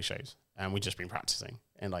 we'd played no shows, and we'd just been practicing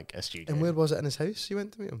in like a studio. And where was it, in his house you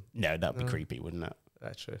went to meet him? No, that'd be creepy, wouldn't it?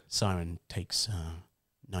 That's true. Simon takes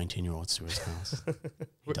 19-year-olds to his house.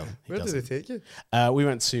 Where did they take you? We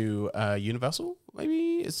went to Universal,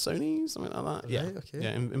 maybe it's Sony, something like that. Yeah, okay.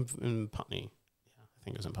 Yeah, in Putney. Yeah, I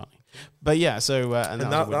think it was in Putney. But yeah, so and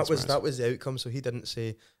that was the outcome. So he didn't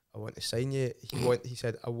say, "I want to sign you." He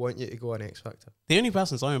said, "I want you to go on X Factor." The only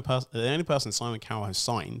person Simon Cowell has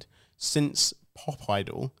signed since Pop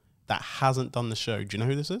Idol that hasn't done the show. Do you know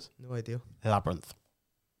who this is? No idea. Labyrinth.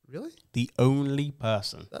 Really? The only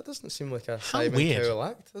person. That doesn't seem like a How Simon weird. Cowell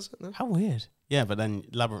act, does it? No? How weird. Yeah, but then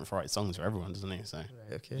Labyrinth writes songs for everyone, doesn't he? So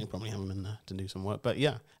Right, okay. you probably have him in there to do some work. But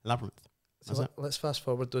yeah, Labyrinth. So let's fast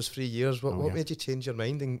forward those 3 years. What made you change your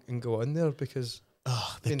mind and go on there? Because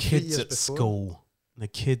the kids at school. The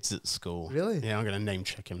kids at school. Really? Yeah, I'm going to name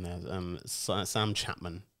check him there. Sam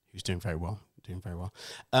Chapman, who's doing very well.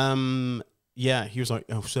 Yeah, he was like,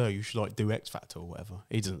 "Oh, sir, you should like do X Factor or whatever."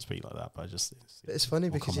 He doesn't speak like that, but it's funny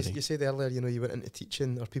because comedy. you said earlier, you went into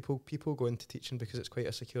teaching, or people go into teaching because it's quite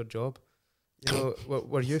a secure job.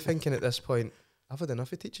 Were you thinking at this point, I've had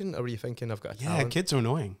enough of teaching, or were you thinking I've got a talent? Yeah, kids are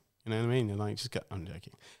annoying. You know what I mean? And like, I'm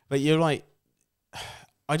joking, but you're like,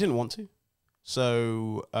 I didn't want to,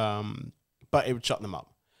 so but it would shut them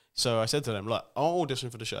up. So I said to them, "Look, I'll audition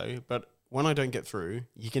for the show, but when I don't get through,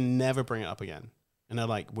 you can never bring it up again." And they're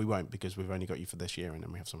like, "We won't, because we've only got you for this year, and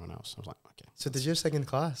then we have someone else." I was like, "Okay." So did you sing in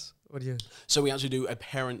class? What do you? So we actually do a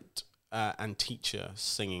parent and teacher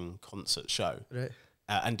singing concert show, Right?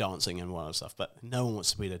 And dancing and all that stuff. But no one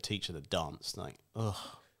wants to be the teacher that danced. Like, ugh,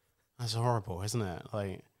 that's horrible, isn't it?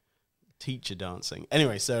 Like, teacher dancing.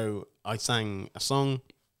 Anyway, so I sang a song.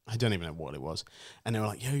 I don't even know what it was, and they were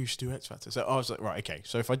like, "Yeah, you should do X Factor." So I was like, "Right, okay.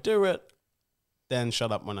 So if I do it, then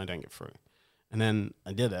shut up when I don't get through." And then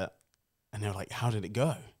I did it. And they were like, "How did it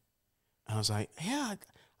go?" And I was like, "Yeah,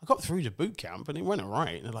 I got through to boot camp and it went all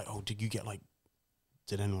right." And they're like, "Oh, did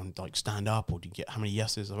anyone like stand up, or did you get how many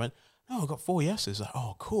yeses?" I went, "No, I got 4 yeses." Like,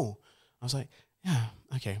 "Oh, cool." I was like, "Yeah,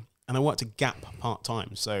 okay." And I worked at Gap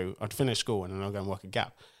part-time. So I'd finish school and then I'll go and work at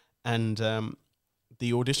Gap. And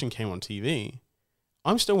the audition came on TV.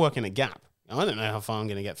 I'm still working at Gap. I don't know how far I'm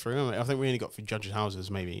going to get through. I think we only got through judges' houses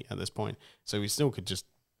maybe at this point. So we still could just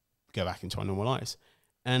go back into our normal lives.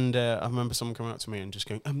 And I remember someone coming up to me and just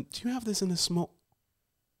going, "Do you have this in a small?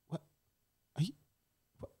 What? Are you?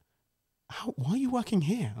 What? How? Why are you working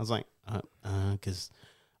here?" I was like, "Because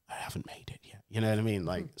I haven't made it yet." You know what I mean?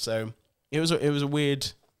 Like, so it was a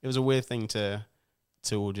weird thing to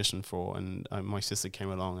audition for. And my sister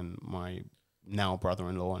came along, and my now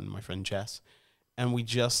brother-in-law and my friend Jess, and we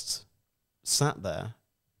just sat there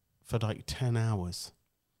for like 10 hours.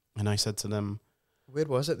 And I said to them, "Where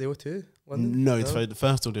was it? The O2? London?" No, the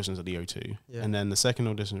first audition was at the O2, Yeah. and then the second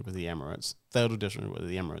audition was the Emirates, third audition was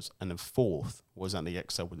the Emirates, and the fourth was at the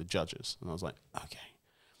XL with the judges. And I was like, "Okay,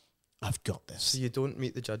 I've got this." So you don't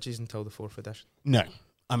meet the judges until the 4th edition? No,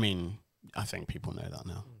 I mean, I think people know that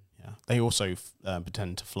now. Yeah, they also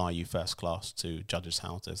pretend to fly you first class to judges'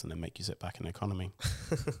 houses and then make you sit back in economy.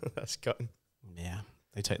 That's cutting. Yeah.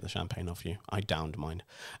 They take the champagne off you. I downed mine.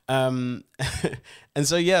 And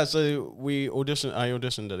so, yeah, so I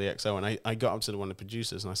auditioned at the XO, and I got up to one of the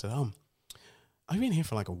producers and I said, "I've been here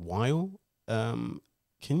for like a while. Am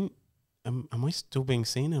I still being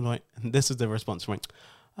seen?" And this is the response. I went,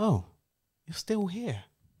 "Oh, you're still here."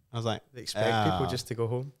 I was like, They expect people just to go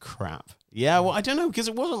home. Crap. Yeah, well, I don't know, because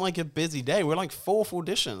it wasn't like a busy day. We're like 4th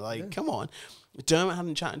audition. Like, come on. Dermot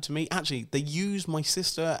hadn't chatted to me. Actually, they used my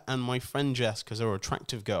sister and my friend Jess, because they were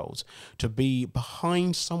attractive girls, to be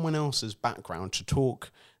behind someone else's background to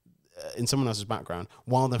talk in someone else's background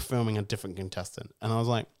while they're filming a different contestant. And I was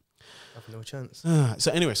like, I've no chance.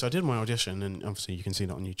 So anyway, so I did my audition, and obviously you can see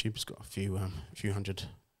that on YouTube. It's got a few hundred.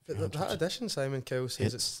 But that audition, Simon Cowell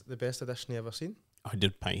says it's the best audition you've ever seen. I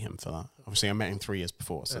did pay him for that. Obviously, I met him 3 years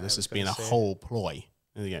before, so this has been a say. whole ploy.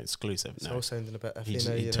 Yeah, exclusive. It's no, all sounding a bit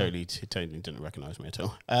iffy he now. totally didn't recognise me at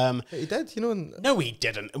all. But he did, No, he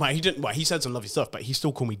didn't. Well, he didn't. Well, he said some lovely stuff, but he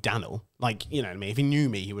still called me Danyl. Like, you know what I mean? If he knew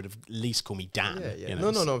me, he would have at least called me Dan. Yeah, yeah. You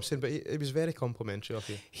know? No, I'm saying, but he was very complimentary of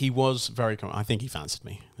you. He was very. I think he fancied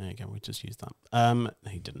me. There you go. We just used that.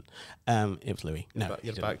 He didn't. It was Louis. No,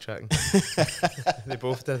 You're he didn't. backtracking. They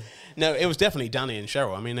both did. No, it was definitely Danny and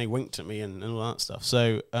Cheryl. I mean, they winked at me and all that stuff.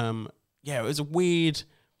 So, yeah, it was a weird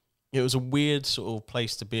sort of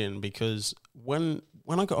place to be in, because when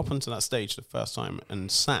I got up onto that stage the first time and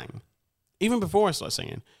sang, even before I started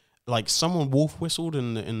singing, like someone wolf whistled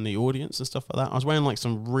in the audience and stuff like that. I was wearing like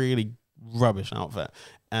some really, rubbish outfit.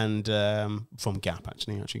 And from Gap,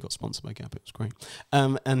 actually got sponsored by Gap. It was great.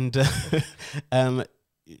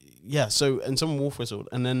 Yeah, so, and someone wolf whistled.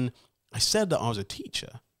 And then I said that I was a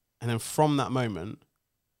teacher. And then from that moment,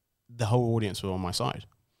 the whole audience was on my side.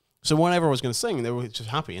 So whenever I was going to sing, they were just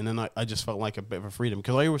happy. And then I just felt like a bit of a freedom.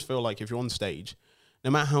 Because I always feel like if you're on stage,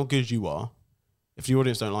 no matter how good you are, if the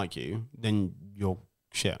audience don't like you, then you're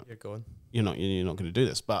shit. You're gone. You're not going to do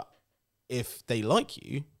this. But if they like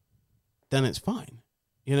you, then it's fine.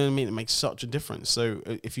 You know what I mean? It makes such a difference. So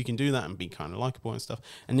if you can do that and be kind of likable and stuff,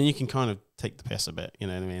 and then you can kind of take the piss a bit, you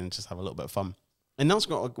know what I mean, and just have a little bit of fun. And that's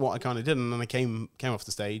what I kind of did. And then I came off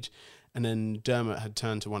the stage, and then Dermot had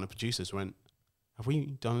turned to one of the producers and went, have we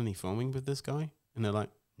done any filming with this guy? And they're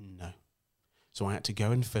like, no. So I had to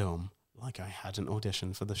go and film like I had an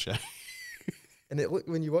audition for the show. And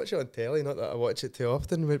when you watch it on telly, not that I watch it too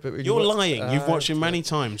often, but when you're lying. You've watched it many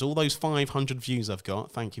times. All those 500 views I've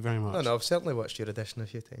got. Thank you very much. No, I've certainly watched your audition a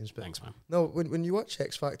few times. But thanks, man. No, when you watch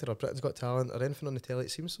X Factor or Britain's Got Talent or anything on the telly,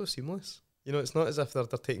 it seems so seamless. You know, it's not as if they're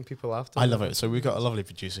taking people after. I love it. So we've got a lovely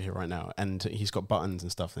producer here right now, and he's got buttons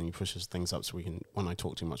and stuff, and he pushes things up so we can, when I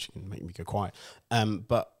talk too much, he can make me go quiet.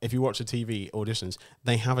 But if you watch the TV auditions,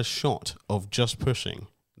 they have a shot of just pushing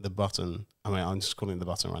the button. I mean, I'm just calling it the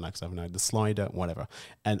button right now because I don't know, the slider, whatever,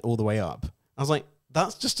 and all the way up. I was like,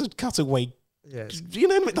 that's just a cutaway. Yeah, you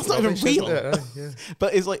know what I mean? That's not even real. Yeah.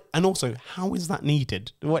 But it's like, and also, how is that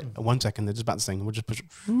needed? Wait, 1 second, they're just about to sing, we'll just push.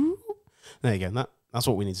 There you go. That's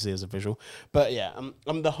what we need to see as a visual. But yeah,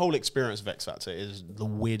 the whole experience of X Factor is the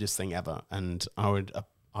weirdest thing ever, and I'd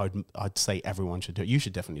say everyone should do it. You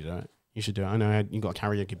should definitely do it. You should do it. I know you got a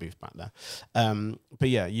karaoke booth back there. But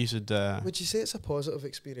yeah, you should. Would you say it's a positive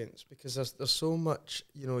experience? Because there's so much,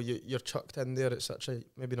 you know, you're chucked in there at such a,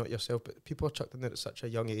 maybe not yourself, but people are chucked in there at such a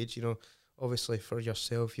young age. You know, obviously for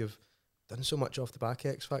yourself, you've done so much off the back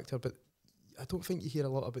of X Factor, but I don't think you hear a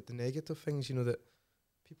lot about the negative things, you know, that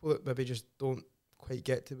people that maybe just don't quite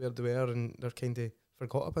get to where they were and they're kind of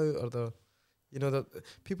forgot about, or they're, you know,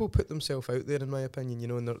 people put themselves out there, in my opinion, you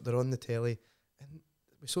know, and they're on the telly. And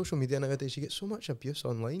with social media nowadays, you get so much abuse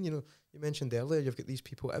online. You know, you mentioned earlier, you've got these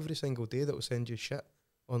people every single day that will send you shit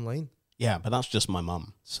online. Yeah, but that's just my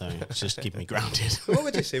mum, so it's just to keep me grounded. What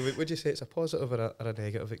would you say? Would you say it's a positive or a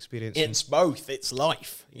negative experience? It's both. It's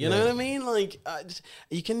life. You know what I mean? Like,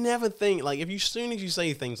 you can never think, like, as soon as you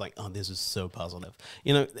say things like, oh, this is so positive,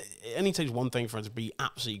 you know, it only takes one thing for it to be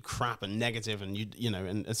absolutely crap and negative and, you know,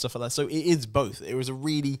 and stuff like that. So it is both. It was a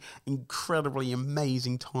really incredibly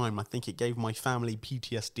amazing time. I think it gave my family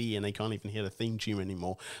PTSD and they can't even hear the theme tune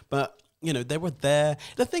anymore. But, you know, they were there.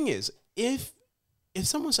 The thing is, if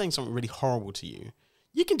someone's saying something really horrible to you,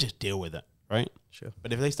 you can just deal with it, right? Sure.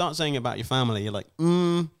 But if they start saying about your family, you're like,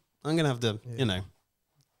 I'm going to have to, you know,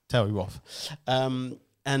 tell you off. And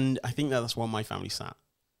I think that's where my family sat,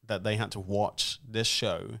 that they had to watch this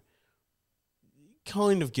show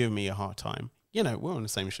kind of give me a hard time. You know, we're on the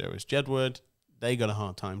same show as Jedward. They got a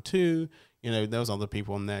hard time too. You know, there was other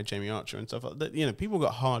people on there, Jamie Archer and stuff like that. You know, people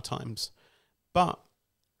got hard times. But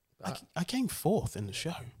I came fourth in the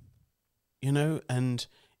show. You know, and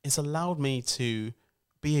it's allowed me to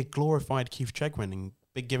be a glorified Keith Chegwin and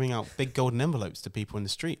giving out big golden envelopes to people in the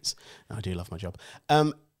streets. I do love my job.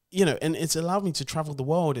 You know, and it's allowed me to travel the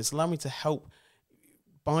world. It's allowed me to help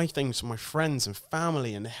buy things for my friends and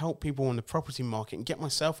family and help people on the property market and get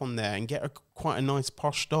myself on there and get quite a nice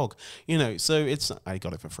posh dog. You know, so I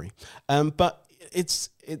got it for free. But it's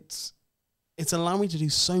allowed me to do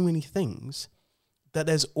so many things that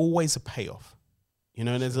there's always a payoff. You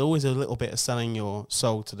know, there's always a little bit of selling your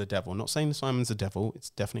soul to the devil. Not saying Simon's the devil, it's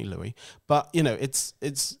definitely Louis. But, you know, it's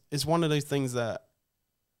one of those things that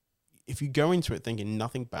if you go into it thinking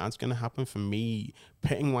nothing bad's going to happen from me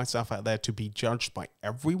putting myself out there to be judged by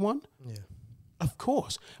everyone, of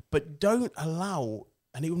course. But don't allow,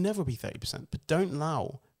 and it will never be 30%, but don't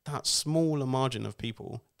allow that smaller margin of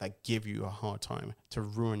people that give you a hard time to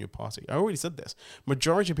ruin your party. I already said this.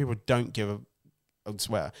 Majority of people don't give a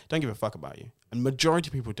fuck about you. And majority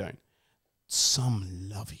of people don't. Some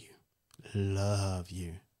love you. There's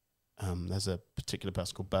a particular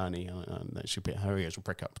person called Bernie that her ears will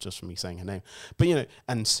prick up just from me saying her name. But, you know,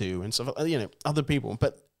 and Sue and stuff, you know, other people.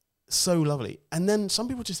 But so lovely. And then some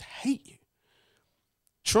people just hate you.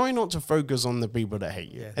 Try not to focus on the people that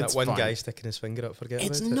hate you. Yeah, that one guy sticking his finger up, forget about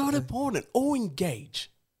it. It's not important. Or engage.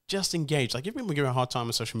 Just engage. Like, if people give me a hard time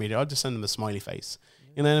on social media, I'll just send them a smiley face.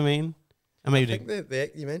 You know what I mean? I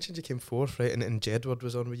think you mentioned you came fourth, right, and Jedward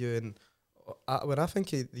was on with you, and when I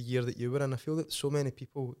think of the year that you were in, I feel that so many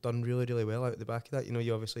people done really, really well out the back of that. You know,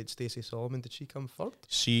 you obviously had Stacey Solomon. Did she come third?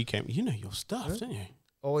 She came. You know your stuff, don't you?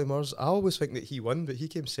 Olly Murs. I always think that he won, but he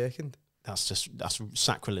came second. that's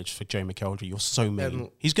sacrilege for Joe McElderry. You're so mean.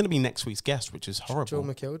 He's going to be next week's guest, which is horrible. Joe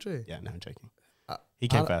McElderry? Yeah, no, I'm joking. He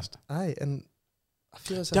came first. Aye, and I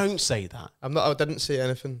feel as Don't say that. I didn't say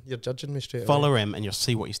anything. You're judging me straight Follow away. him and you'll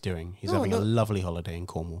see what he's doing. He's having a lovely holiday in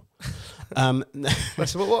Cornwall.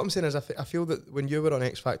 Listen, what I'm saying is I feel that when you were on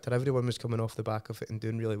X Factor, everyone was coming off the back of it and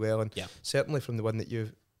doing really well. And certainly from the one that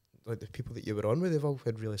the people that you were on with, they've all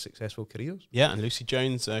had really successful careers. Yeah, and Lucy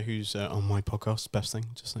Jones, who's on my podcast, best thing,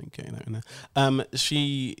 just like getting that in there.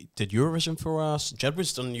 She did Eurovision for us.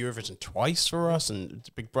 Jedward's done Eurovision twice for us, and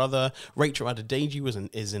Big Brother. Rachel Adedeji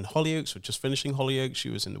is in Hollyoaks. We're just finishing Hollyoaks. She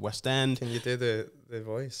was in the West End. Can you do the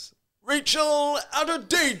voice? Rachel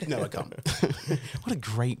Adedeji. No, I can't. What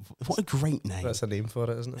a great name. That's a name for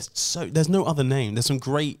it, isn't it? So there's no other name. There's some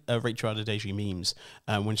great Rachel Adedeji memes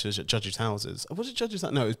when she was at judges' houses. Was it judges?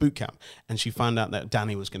 No, it was boot camp, and she found out that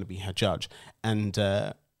Danny was going to be her judge, and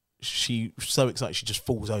she was so excited she just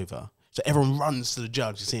falls over. So everyone runs to the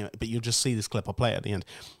judge, you see it, but you'll just see this clip. I'll play it at the end.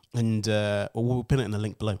 And we'll pin it in the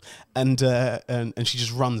link below. And she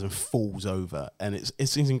just runs and falls over, and it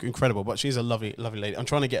seems incredible. But she's a lovely lady. I'm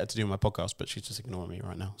trying to get her to do my podcast, but she's just ignoring me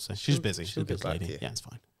right now. So she's busy. She's a busy lady. Yeah, it's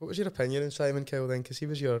fine. What was your opinion on Simon Cowell then? Because he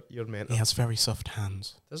was your mentor. He has very soft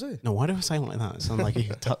hands. Does he? No, why do I say it like that? It sounds like he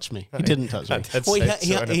touched me. He didn't touch me.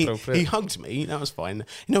 He hugged me. That was fine.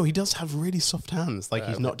 No, he does have really soft hands. Like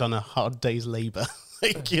he's not done a hard day's labour.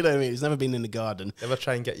 Like, you know what I mean? He's never been in the garden. Ever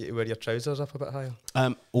try and get you to wear your trousers up a bit higher?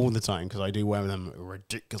 All the time, because I do wear them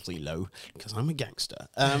ridiculously low, because I'm a gangster.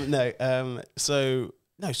 So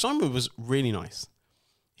Simon was really nice.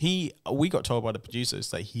 We got told by the producers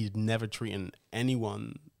that he'd never treated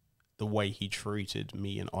anyone the way he treated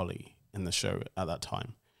me and Ollie in the show at that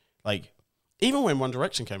time. Like, even when One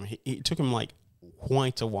Direction came, it took him like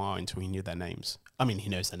quite a while until he knew their names. I mean, he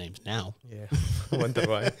knows their names now. Yeah, I wonder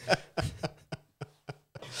why.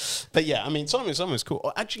 But yeah, I mean, Simon was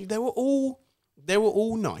cool. Actually, they were all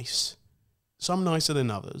nice. Some nicer than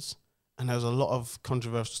others, and there was a lot of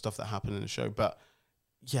controversial stuff that happened in the show. But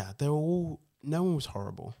yeah, they were all. No one was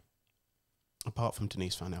horrible, apart from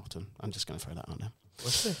Denise Van Elton. I'm just going to throw that out there.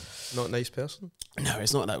 Was she not a nice person? No,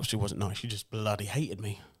 it's not that she wasn't nice. She just bloody hated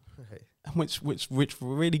me, right. which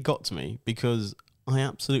really got to me because I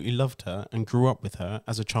absolutely loved her and grew up with her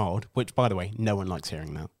as a child. Which, by the way, no one likes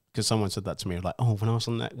hearing that. Because someone said that to me, like, "Oh,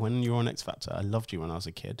 when you were on X Factor, I loved you when I was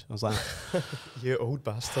a kid." I was like, "You old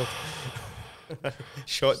bastard!"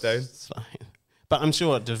 Shot down. But I'm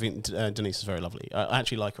sure Denise is very lovely. I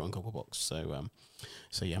actually like her on Gogglebox,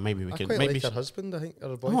 so yeah, maybe we could. Quite maybe like her husband, I think, or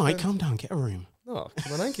her boyfriend. All right, calm down, get a room. No,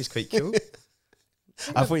 come on, I think he's quite cool.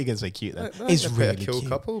 I thought you were going to say cute then. He's really a cool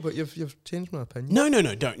couple, but you've changed my opinion.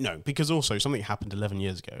 No, because also something happened 11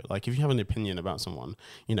 years ago. Like, if you have an opinion about someone,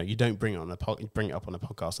 you don't bring it up on a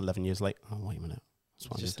podcast 11 years later. Oh, wait a minute. That's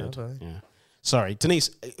what I just did. Yeah. Sorry, Denise,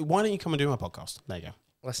 why don't you come and do my podcast? There you go.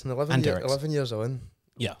 Listen, 11 years on.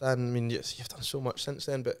 Yeah. And I mean, you've done so much since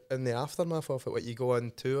then, but in the aftermath of it, you go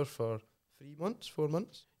on tour for 3 months, 4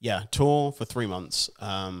 months? Yeah, tour for 3 months,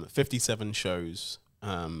 57 shows.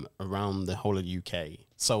 Around the whole of the UK,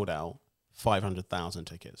 sold out 500,000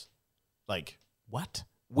 tickets. Like, what?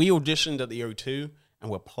 We auditioned at the O2 and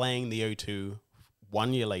we're playing the O2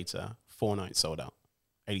 1 year later, 4 nights sold out,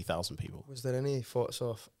 80,000 people. Was there any thoughts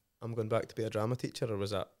of, I'm going back to be a drama teacher, or was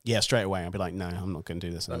that? Yeah, straight away. I'd be like, no, I'm not going to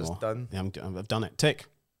do this anymore. That's done. Yeah, I've done it. Tick.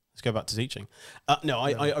 Let's go back to teaching.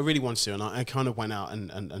 I really wanted to, and I kind of went out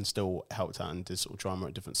and still helped out and did sort of drama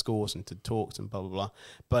at different schools and did talks and blah, blah, blah.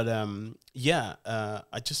 But I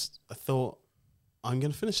thought, I'm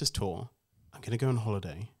going to finish this tour. I'm going to go on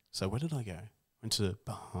holiday. So where did I go? Went to the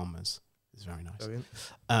Bahamas. It's very nice. Brilliant.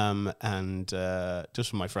 Just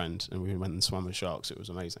for my friend, and we went and swam with sharks. It was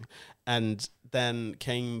amazing. And then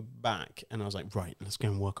came back, and I was like, right, let's go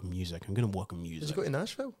and work on music. I'm going to work on music. Did you go to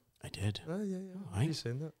Nashville? I did. Oh, yeah. Right. You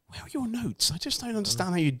saying that? Where are your notes? I just don't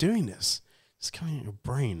understand how you're doing this. It's coming out your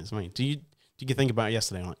brain. It's me. Did you think about it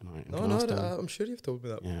yesterday? No, I'm sure you've told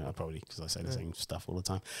me that. Yeah, probably, because I say the same stuff all the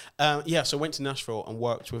time. So I went to Nashville and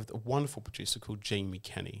worked with a wonderful producer called Jamie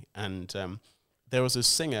Kenny. And there was a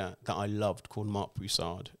singer that I loved called Mark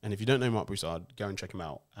Broussard. And if you don't know Mark Broussard, go and check him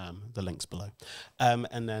out. The link's below.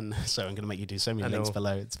 And then, so I'm going to make you do so many links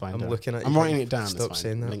below. It's fine. I'm looking at you. I'm writing it down. Stop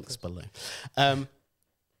saying that. Links below.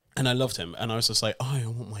 And I loved him. And I was just like, I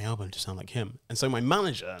want my album to sound like him. And so my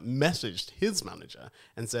manager messaged his manager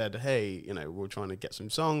and said, hey, we're trying to get some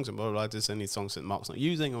songs and blah, blah, blah. There's any songs that Mark's not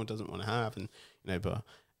using or doesn't want to have. And,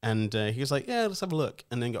 he was like, yeah, let's have a look.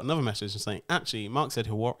 And then got another message saying, actually, Mark said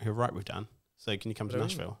he'll write with Dan. So can you come to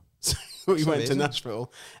Nashville? So we went to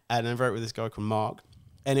Nashville and I wrote with this guy called Mark.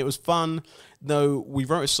 And it was fun, though we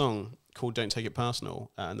wrote a song called Don't Take It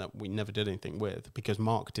Personal, and that we never did anything with because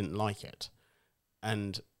Mark didn't like it.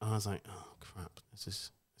 And I was like, oh, crap, this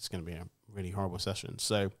is going to be a really horrible session.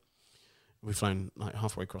 So we've flown like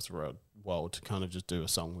halfway across the world to kind of just do a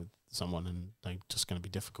song with someone, and they're just going to be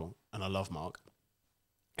difficult. And I love Mark.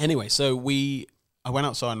 Anyway, so I went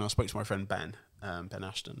outside and I spoke to my friend Ben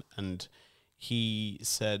Ashton, and I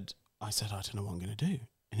said, I don't know what I'm going to do.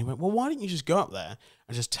 And he went, well, why don't you just go up there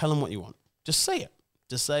and just tell them what you want? Just say it.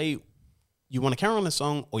 Just say you want to carry on the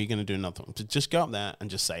song or you're going to do another one. Just go up there and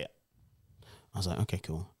just say it. I was like, okay,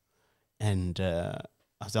 cool. And I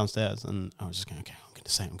was downstairs and I was just going, okay, I'm going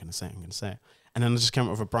to say it. And then I just came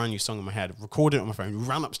up with a brand new song in my head, recorded it on my phone,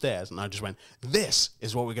 ran upstairs, and I just went, this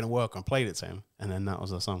is what we're going to work on, played it to him. And then that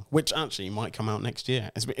was the song, which actually might come out next year.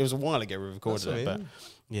 It was a while ago we recorded it, but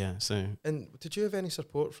yeah, so. And did you have any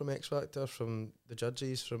support from X Factor, from the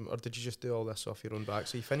judges, or did you just do all this off your own back?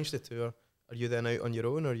 So you finished the tour. Are you then out on your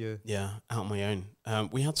own, or you? Yeah, out on my own.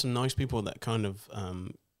 We had some nice people that kind of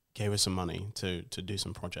gave us some money to do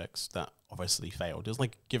some projects that obviously failed. It was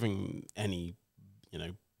like giving any,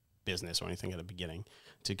 business or anything at the beginning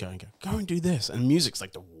to go and do this. And music's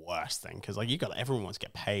like the worst thing because like everyone wants to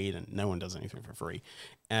get paid and no one does anything for free.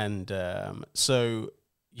 And so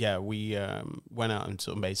yeah, we went out and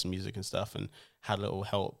sort of made some music and stuff and had a little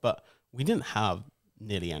help, but we didn't have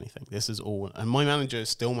nearly anything. This is all, and my manager is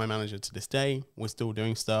still my manager to this day. We're still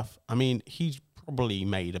doing stuff. I mean, he's probably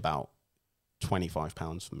made about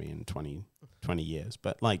 £25 for me in 20 years,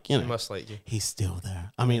 but like, he must like you. He's still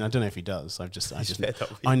there. I mean, I don't know if he does.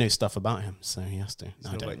 I know stuff about him, so he has to.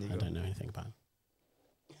 I don't know anything about him.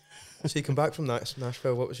 So you come back from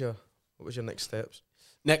Nashville. What was your next steps?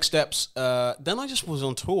 Then I just was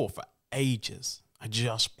on tour for ages. I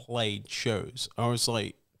just played shows. I was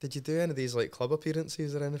like, did you do any of these like club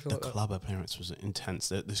appearances or anything like that? The club appearance was intense.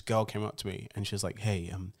 This girl came up to me and she was like,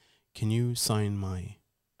 hey, can you sign my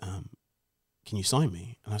can you sign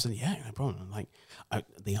me? And I said, yeah, no problem. Like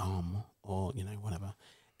the arm or, whatever.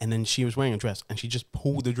 And then she was wearing a dress and she just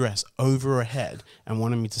pulled the dress over her head and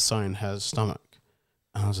wanted me to sign her stomach.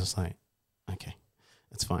 And I was just like, okay,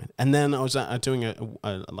 that's fine. And then I was doing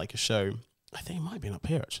a show. I think it might have been up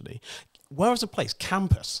here actually. Where was the place?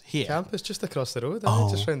 Campus here. Campus just across the road,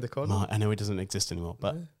 just round the corner. I know it doesn't exist anymore,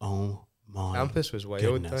 but oh my Campus was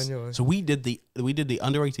wild, Daniel. So we did the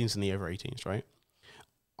under 18s and the over 18s, right?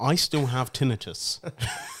 I still have tinnitus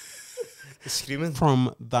screaming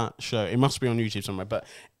from that show. It must be on YouTube somewhere, but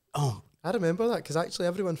I remember that because actually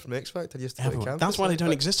everyone from X Factor used to go to Campus. That's why they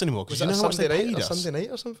don't exist anymore. Because you know how much they paid us? Sunday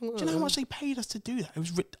night or something like that? Do you know how much they paid us to do that? I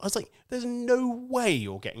was like, there's no way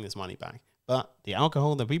you're getting this money back. But the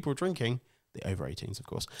alcohol that people were drinking, the over 18s, of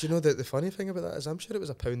course. Do you know that the funny thing about that is I'm sure it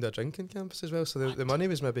was £1 a drink in Campus as well, so the money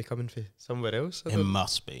was maybe coming from somewhere else. It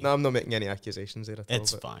must be. No, I'm not making any accusations there at all.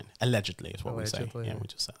 It's fine. Allegedly is what we say. Yeah, we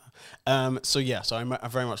just say that. So I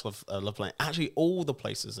very much love playing. Actually, all the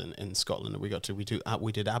places in Scotland that we got to, we did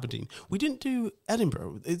Aberdeen. We didn't do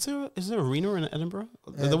Edinburgh. Is there an arena in Edinburgh?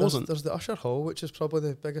 There wasn't. There's the Usher Hall, which is probably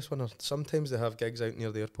the biggest one. Or sometimes they have gigs out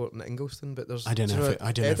near the airport in Inglestown, but there's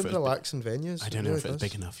Edinburgh lacks in venues. I don't know if it's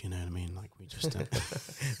big enough. You know what I mean? Like we just.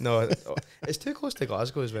 No, it's too close to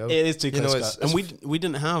Glasgow as well. It is too close. And we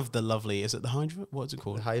didn't have the lovely. Is it the Hydro? What's it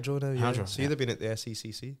called? The Hydro now. Hydro. So you'd have been at the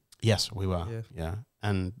SECC. Yes, we were. Yeah,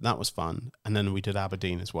 and that was fun. And then we did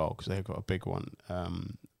Aberdeen as well because they've got a big one,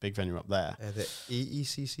 big venue up there. The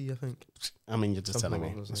AECC, I think. I mean, you're just telling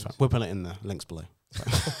me. We'll put it in the links below.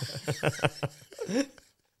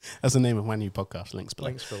 That's the name of my new podcast. Links below.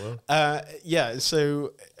 Links below. Yeah.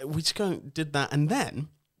 So we just did that, and then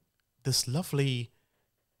this lovely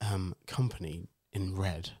company in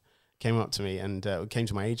red came up to me and came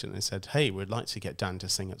to my agent and said, hey, we'd like to get Dan to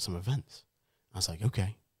sing at some events. I was like,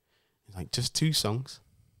 okay. He's like, just 2 songs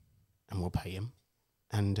and we'll pay him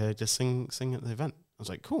and just sing at the event. I was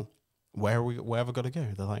like, cool. Where have I got to go?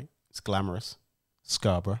 They're like, it's glamorous.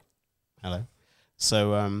 Scarborough. Hello.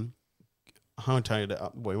 So I hightailed it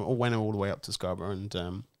up, went all the way up to Scarborough, and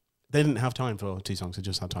they didn't have time for 2 songs. They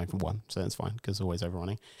just had time for 1. So that's fine because always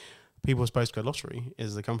overrunning. People's Postcode Lottery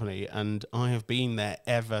is the company, and I have been there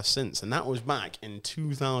ever since. And that was back in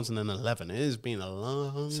 2011. It has been a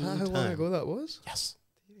long time. Is that how long ago that was? Yes.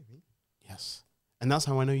 Yes. And that's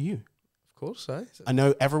how I know you. Of course, eh? I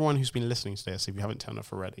know everyone who's been listening to this, if you haven't turned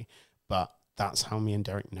off already, but that's how me and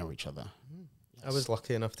Derek know each other. Yes. I was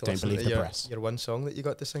lucky enough to listen to your one song that you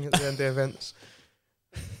got to sing at the end of the events.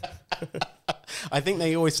 I think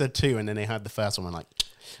they always said 2, and then they had the first one, like,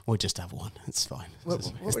 we'll just have 1. It's fine.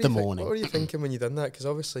 It's the morning. What were you thinking when you done that? Because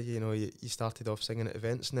obviously, you started off singing at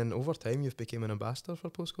events, and then over time you've become an ambassador for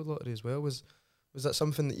Postcode Lottery as well. Was Was that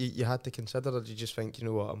something that you had to consider, or did you just think, you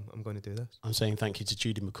know what, I'm going to do this? I'm saying thank you to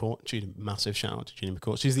Judy McCourt. Judy, massive shout out to Judy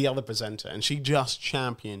McCourt. She's the other presenter, and she just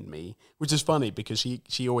championed me, which is funny because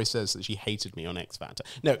she always says that she hated me on X Factor.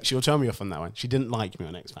 No, she'll tell me off on that one. She didn't like me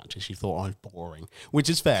on X Factor. She thought I was boring, which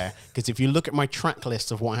is fair because if you look at my track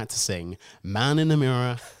list of what I had to sing, Man in the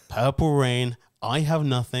Mirror, Purple Rain, I Have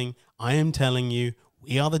Nothing, I Am Telling You,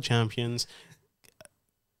 We Are the Champions.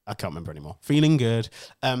 I can't remember anymore. Feeling Good.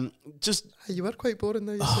 You were quite boring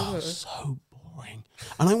now. So boring.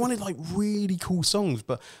 And I wanted like really cool songs,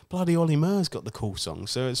 but bloody Olly Murs got the cool songs,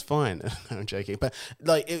 so it's fine. No, I'm joking. But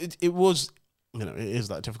like it was, it is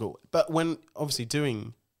that difficult. But when obviously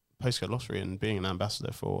doing Postcode Lottery and being an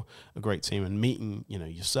ambassador for a great team and meeting,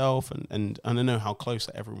 yourself and I know how close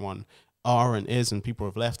that everyone are and is, and people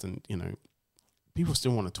have left and, people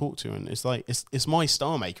still want to talk to, and it's like it's my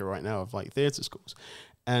star maker right now of like theatre schools.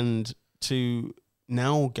 And to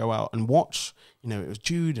now go out and watch, it was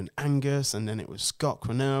Jude and Angus, and then it was Scott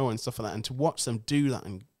Cornell and stuff like that, and to watch them do that,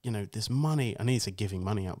 and this money, I need to say giving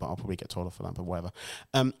money out, but I'll probably get told off for that, but whatever.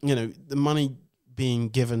 The money being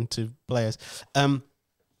given to players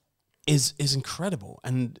is incredible,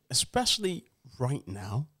 and especially right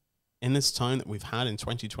now in this time that we've had in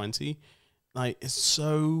 2020, like it's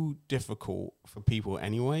so difficult for people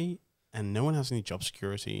anyway. And no one has any job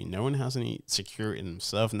security. No one has any security in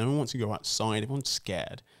themselves. No one wants to go outside. Everyone's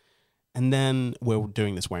scared. And then we're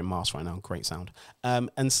doing this wearing masks right now. Great sound.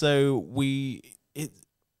 And so we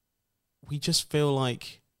just feel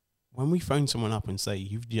like when we phone someone up and say,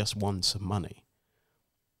 you've just won some money,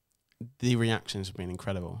 the reactions have been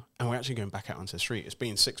incredible. And we're actually going back out onto the street. It's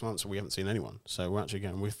been 6 months and we haven't seen anyone. So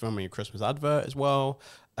we're filming a Christmas advert as well.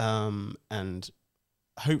 And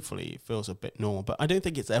hopefully it feels a bit normal, but I don't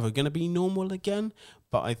think it's ever going to be normal again.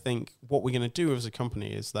 But I think what we're going to do as a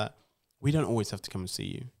company is that we don't always have to come and see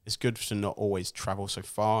you. It's good to not always travel so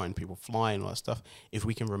far and people fly and all that stuff. If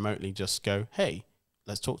we can remotely just go, hey,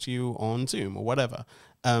 let's talk to you on Zoom or whatever.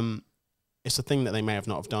 It's a thing that they may have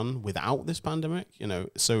not have done without this pandemic,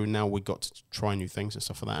 so now we've got to try new things and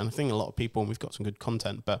stuff like that. And I think a lot of people, and we've got some good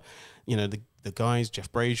content, but the guys,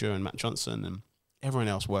 Jeff Brazier and Matt Johnson and everyone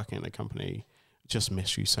else working in the company, just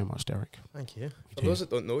miss you so much, Derek. Thank you. For those that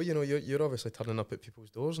don't know, you're obviously turning up at people's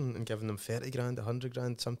doors and giving them 30 grand, 100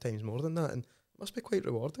 grand, sometimes more than that, and it must be quite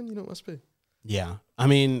rewarding. It must be. Yeah, I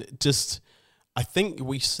mean, I think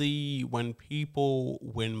we see when people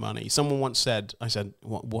win money. Someone once said, I said,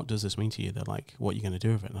 "What does this mean to you?" They're like, "What are you going to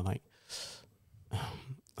do with it?" And they're like,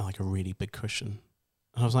 "Like a really big cushion."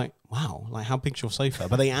 And I was like, wow, like how big's your sofa?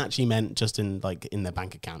 But they actually meant just in their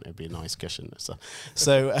bank account, it'd be a nice cushion and stuff.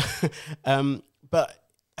 So, but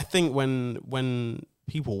I think when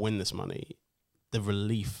people win this money, the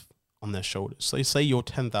relief on their shoulders. So say you're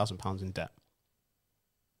 £10,000 in debt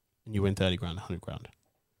and you win 30 grand, 100 grand.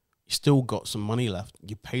 You still got some money left.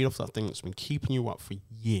 You paid off that thing that's been keeping you up for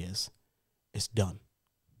years. It's done.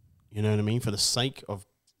 You know what I mean? For the sake of,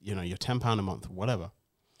 your £10 a month or whatever.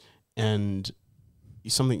 And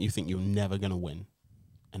it's something you think you're never going to win.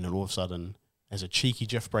 And then all of a sudden, there's a cheeky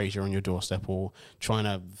Jeff Brazier on your doorstep or trying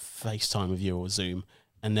to FaceTime with you or Zoom.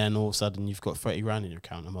 And then all of a sudden, you've got 30 grand in your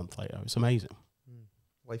account a month later. It's amazing.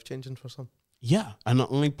 Life-changing for some. Yeah. And not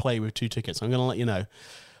only play with 2 tickets, I'm going to let you know,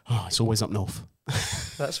 it's always up north.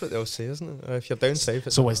 That's what they'll say, isn't it? If you're down south,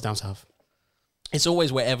 it's always down south. It's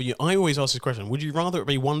always wherever I always ask this question, would you rather it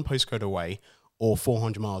be one postcode away or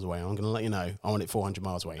 400 miles away? I'm going to let you know, I want it 400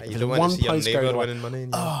 miles away. You don't want to see your neighbour winning money.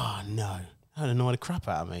 Oh, no. That would annoy the crap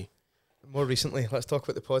out of me. More recently, let's talk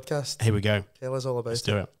about the podcast. Here we go. Tell us all about it. Let's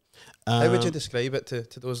do it. How would you describe it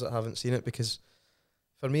to those that haven't seen it? Because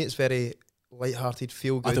for me, it's very light-hearted,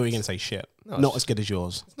 feel-good. I thought you were going to say shit. No, not as good as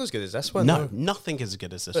yours. It's not as good as this one. No, nothing is as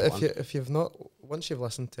good as this one. But if you've not, once you've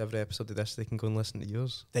listened to every episode of this, they can go and listen to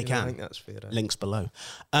yours. They can. I think that's fair. Links below.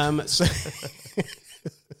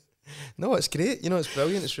 No, it's great. It's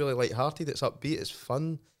brilliant. It's really light-hearted. It's upbeat. It's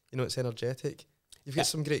fun. It's energetic. You've got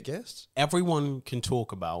some great guests. Everyone can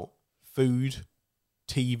talk about food,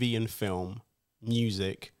 TV and film,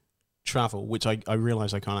 music, travel, which I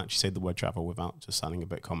realise I can't actually say the word travel without just sounding a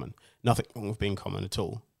bit common. Nothing wrong with being common at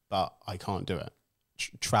all, but I can't do it.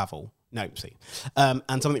 Travel. No, see.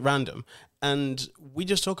 And something random. And we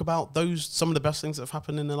just talk about some of the best things that have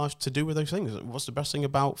happened in their life to do with those things. What's the best thing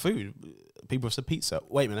about food? People have said pizza.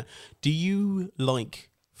 Wait a minute. Do you like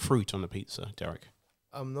fruit on a pizza, Derek?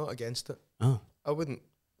 I'm not against it. Oh. I wouldn't.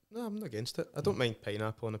 No, I'm not against it. I don't mind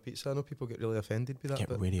pineapple on a pizza. I know people get really offended by that.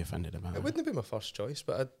 Get really offended about it. It wouldn't be my first choice,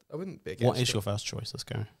 but I wouldn't be against it. What is your first choice? Let's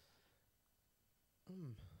go.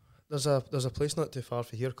 There's a place not too far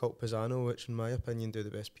from here called Pisano, which in my opinion do the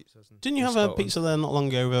best pizzas. Didn't you have a pizza there not long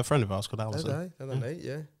ago with a friend of ours called Alison? Did I? The other night,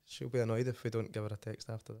 yeah. She'll be annoyed if we don't give her a text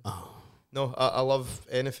after that. Oh. No, I love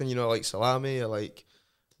anything, I like salami,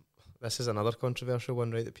 this is another controversial one,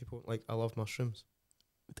 right, that people don't like. I love mushrooms.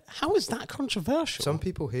 How is that controversial? Some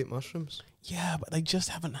people hate mushrooms. Yeah, but they just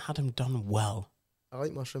haven't had them done well. I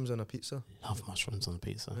like mushrooms on a pizza. Love mushrooms on a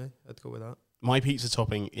pizza. Yeah, I'd go with that. My pizza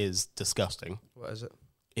topping is disgusting. What is it?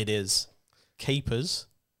 It is capers,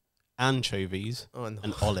 anchovies, and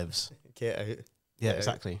olives. Get out. Yeah,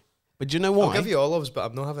 exactly. But do you know why? I'll give you olives, but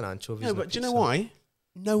I'm not having anchovies. No, but do you know why?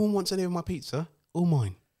 No one wants any of my pizza. All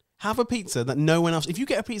mine. Have a pizza that no one else... If you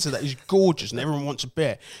get a pizza that is gorgeous and everyone wants a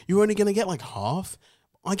bit, you're only going to get like half.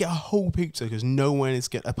 I get a whole pizza because no one is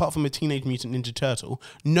going... Apart from a Teenage Mutant Ninja Turtle,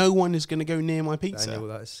 no one is going to go near my pizza. Daniel,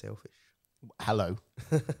 that is selfish. Hello.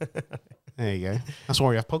 There you go. That's why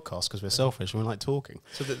we have podcasts, because we're selfish and we like talking.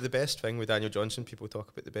 So the best thing with Danyl Johnson, people talk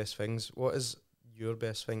about the best things. What is your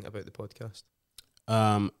best thing about the podcast?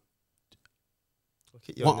 Look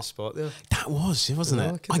at you on the spot there. That wasn't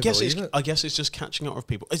it? I guess it's just catching up with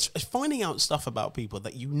people. It's finding out stuff about people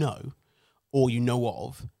that you know, or you know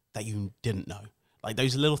of that you didn't know. Like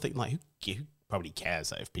those little things. Like who probably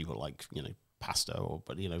cares that if people like pasta or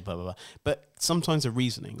blah blah blah. But sometimes the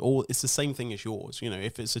reasoning, or it's the same thing as yours.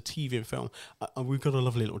 If it's a TV and film, we've got a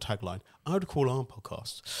lovely little tagline. I would call our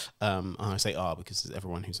podcast, and I say because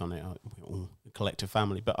everyone who's on it, we're all a collective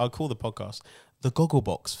family. But I'll call the podcast the Goggle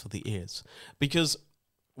Box for the ears, because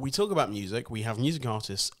we talk about music. We have music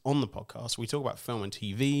artists on the podcast. We talk about film and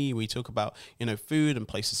TV. We talk about food and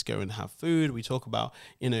places to go and have food. We talk about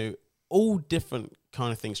all different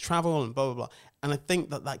kind of things, travel and blah blah blah. And I think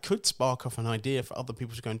that could spark off an idea for other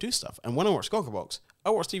people to go and do stuff. And when I watch Gogglebox, I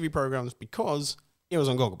watch TV programs because it was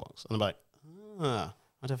on Gogglebox. And I'm like, I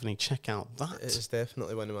definitely check out that. It's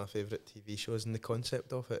definitely one of my favourite TV shows, and the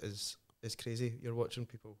concept of it is crazy. You're watching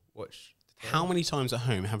people watch. How many times at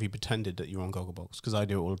home have you pretended that you're on Gogglebox? Because I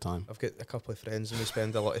do it all the time. I've got a couple of friends, and we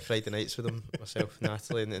spend a lot of Friday nights with them, myself,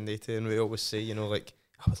 Natalie, and they too, and we always say,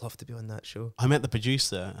 I would love to be on that show. I met the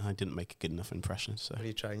producer and I didn't make a good enough impression. So are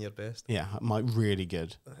you trying your best? Yeah, really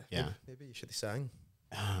good. Yeah. Maybe you should have sang.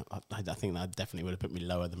 I think that definitely would have put me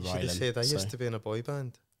lower than Rylan. You should have said, I used to be in a boy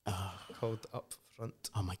band called Up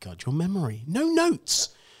Front. Oh my God, your memory. No notes.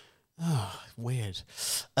 Weird.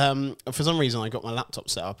 For some reason, I got my laptop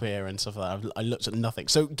set up here and stuff like that. I looked at nothing.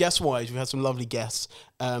 So guest-wise, we've had some lovely guests.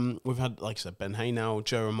 We've had, like I said, Ben Haenow,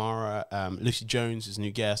 Joe O'Mara, Lucy Jones is a new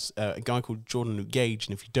guest, a guy called Jordan Luke Gage,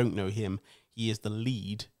 and if you don't know him, he is the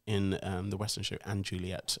lead in the Western show and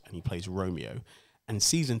Juliet, and he plays Romeo. And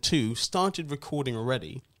season 2 started recording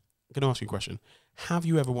already. I'm going to ask you a question. Have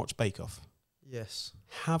you ever watched Bake Off? Yes.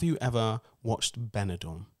 Have you ever watched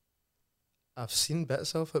Benidorm? I've seen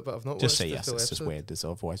bits of it, but I've not just watched say yes. It's just weird.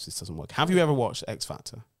 Otherwise, this doesn't work. Have you ever watched X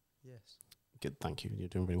Factor? Yes. Good, thank you. You're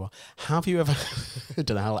doing really well. Have you ever? I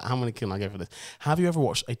don't know how many can I go for this. Have you ever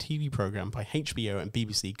watched a TV program by HBO and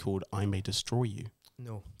BBC called I May Destroy You?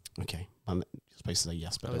 No. Okay, I'm supposed to say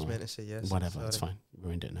yes, but I was meant to say yes. Whatever, it's fine.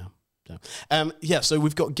 Ruined it now. So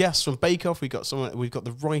we've got guests from Bake Off. We've got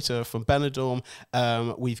the writer from Benidorm.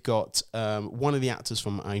 We've got one of the actors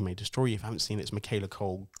from I May Destroy You. If you haven't seen it, it's Michaela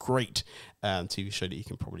Cole. Great TV show that you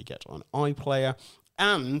can probably get on iPlayer.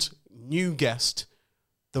 And new guest,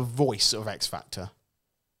 the voice of X Factor,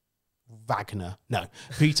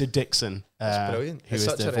 Peter Dixon. That's brilliant. Who it's is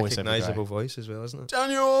such the a recognisable voice as well, isn't it?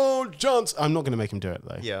 Danyl Johnson. I'm not going to make him do it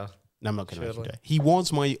though. Yeah. No, I'm not going to make him do it. He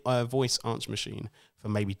was my voice answer machine for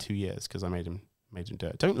maybe 2 years because I made him do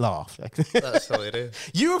it. Don't laugh. That's hilarious.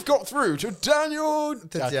 You have got through to Danyl.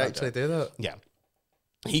 Did you actually do that? Yeah.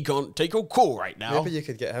 He can't take a call right now. Maybe you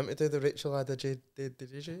could get him to do the Rachel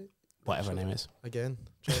Adadaji. Whatever her name is. Again.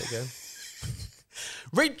 Try it again.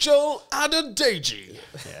 Rachel Adadaji.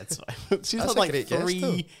 Yeah, it's fine. She's got like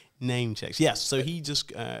 3 name checks. Yes, so he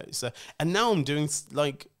just... and now I'm doing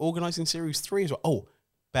organising series 3 as well. Oh,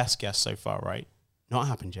 best guess so far, right? Not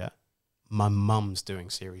happened yet. My mum's doing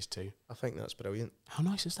series 2. I think that's brilliant. How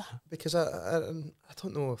nice is that? Because I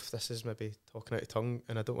don't know if this is maybe talking out of tongue,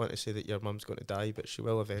 and I don't want to say that your mum's going to die, but she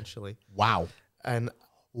will eventually. Wow. And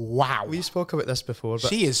wow. We spoke about this before, but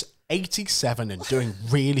she is 87 and doing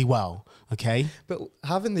really well, okay? But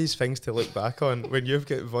having these things to look back on when you've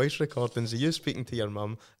got voice recordings of you speaking to your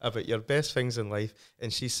mum about your best things in life,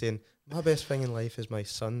 and she's saying, my best thing in life is my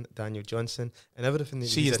son, Danyl Johnson, and everything that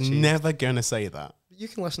she is never going to say that. You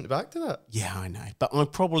can listen back to that. Yeah, I know. But I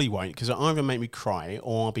probably won't, because it'll either make me cry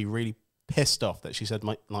or I'll be really pissed off that she said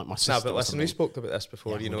my sister. No, but listen, we spoke about this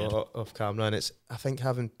before, off camera, and it's, I think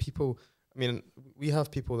having people, I mean, we have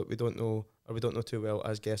people that we don't know or we don't know too well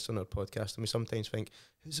as guests on our podcast, and we sometimes think,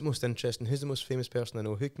 who's the most interesting, who's the most famous person I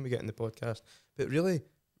know, who can we get in the podcast? But really,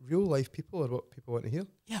 real life people are what people want to hear.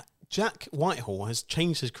 Yeah, Jack Whitehall has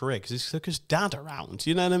changed his career because he took his dad around.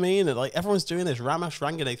 You know what I mean? And like everyone's doing this. Ramesh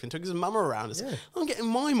Ranganathan took his mum around. It's, I'm getting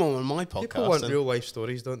my mum on my podcast. People want real life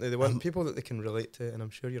stories, don't they? They want people that they can relate to, and I'm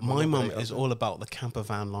sure you're. My mum is all about the camper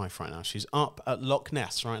van life right now. She's up at Loch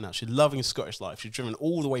Ness right now. She's loving Scottish life. She's driven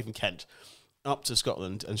all the way from Kent up to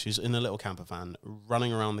Scotland, and she's in a little camper van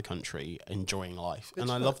running around the country enjoying life.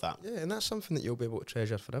 And I love that. Yeah, and that's something that you'll be able to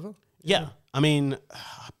treasure forever. Yeah. I mean,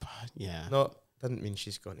 yeah. Didn't mean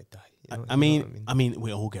she's going to die. You know, I mean,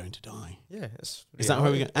 we're all going to die. Yeah. Is that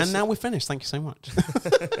where we're going? And now we're finished. Thank you so much.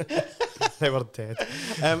 They were dead.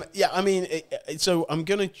 Yeah, I mean, so I'm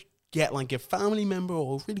going to get like a family member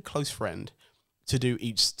or a really close friend to do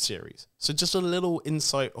each series. So just a little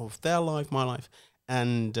insight of their life, my life.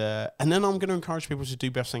 And then I'm going to encourage people to do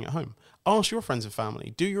best thing at home. Ask your friends and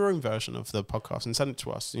family. Do your own version of the podcast and send it to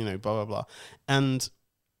us, you know, blah, blah, blah. And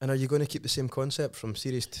are you going to keep the same concept from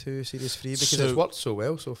Series 2, Series 3? Because it's worked so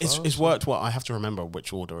well so far. It's worked well. I have to remember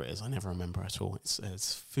which order it is. I never remember at all.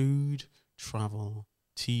 It's food, travel,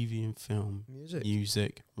 TV and film,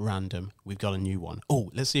 music, random. We've got a new one. Oh,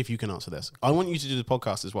 let's see if you can answer this. I want you to do the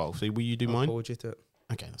podcast as well. So will you do mine? I'll hold you to it.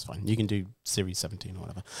 Okay, that's fine. You can do Series 17 or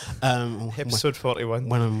whatever. Episode 41.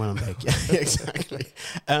 When I'm big. Yeah, exactly.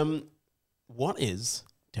 What is,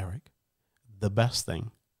 Derek, the best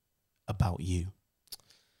thing about you?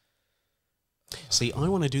 See, I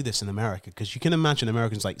want to do this in America because you can imagine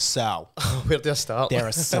Americans like, Sal. Where do I start? There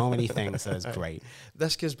are so many things that is great.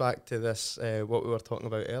 This goes back to this, what we were talking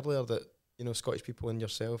about earlier, that, you know, Scottish people and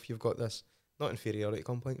yourself, you've got this, not inferiority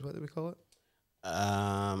complex, what do we call it?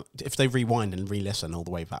 If they rewind and re-listen all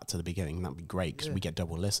the way back to the beginning, that'd be great because we get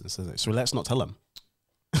double listens. So let's not tell them.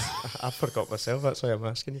 I forgot myself. That's why I'm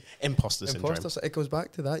asking you. Imposter syndrome. It goes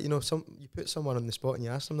back to that. You know, you put someone on the spot and you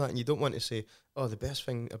ask them that, and you don't want to say, "Oh, the best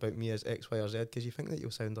thing about me is X, Y, or Z," because you think that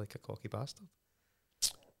you'll sound like a cocky bastard.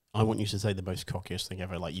 I want you to say the most cockiest thing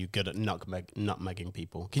ever. Like, you're good at nutmegging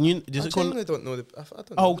people. Can you? I don't know. I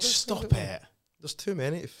don't know stop it. There's too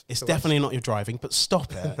many. It's definitely not your driving, but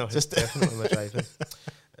stop it. No, it's definitely my driving.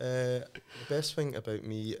 The best thing about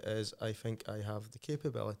me is I think I have the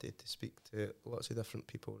capability to speak to lots of different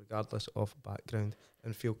people, regardless of background,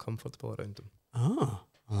 and feel comfortable around them. Oh,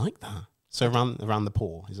 I like that. So around the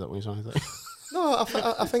pool, is that what you're saying? No,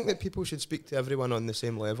 I think that people should speak to everyone on the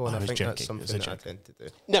same level, and I think that's something that I tend to do.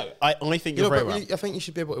 No, I think you're very right. I think you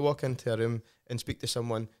should be able to walk into a room and speak to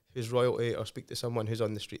someone who's royalty, or speak to someone who's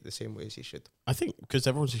on the street the same way as you should. I think because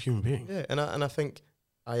everyone's a human being. Yeah, and I think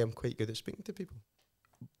I am quite good at speaking to people.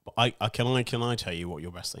 But can I tell you what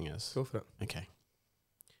your best thing is? Go for it. Okay.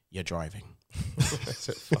 You're driving.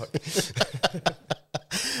 Fuck.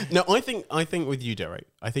 No, I think with you, Derek,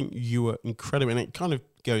 I think you are incredible, and it kind of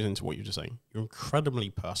goes into what you're just saying. You're incredibly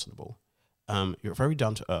personable. You're very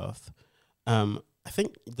down to earth. I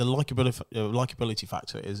think the likability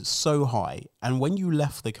factor is so high. And when you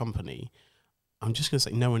left the company, I'm just going to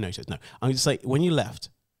say no one noticed. No, I'm going to say when you left,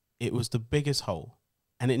 it was the biggest hole,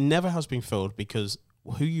 and it never has been filled because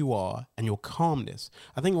who you are and your calmness.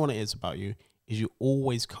 I think what it is about you is you're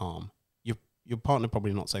always calm. Your partner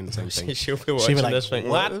probably not saying the same thing. She'll be watching this thing.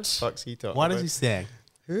 What the fuck's he talking What about? is he saying?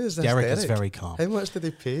 Who is this Derek is very calm. How much do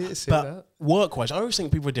they pay to say but that? Work-wise, I always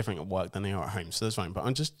think people are different at work than they are at home, so that's fine. But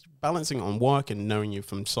I'm just balancing on work and knowing you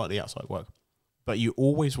from slightly outside work. But you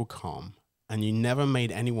always were calm, and you never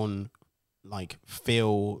made anyone like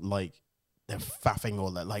feel like they're faffing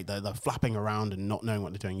or they're flapping around and not knowing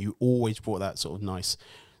what they're doing. You always brought that sort of nice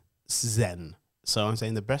zen. So I'm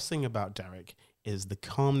saying the best thing about Derek is the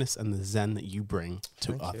calmness and the zen that you bring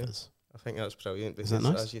to others. I think that's brilliant because that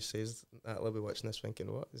nice? As you say, I'll be watching this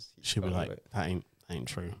thinking, what is he She'll be like, about? that ain't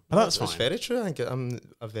true. But that's fine. It's very true. I think I'm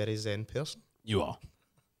a very zen person. You are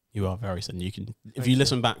very zen. You can, if you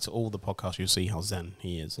listen back to all the podcasts, you'll see how zen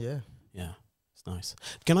he is. Yeah. It's nice.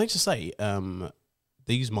 Can I just say,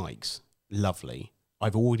 these mics, lovely.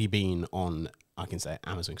 I've already been on, I can say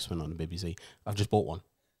Amazon because we're not on the BBC. I've just bought one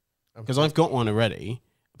because I've got one already,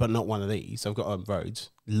 but not one of these. I've got Rhodes.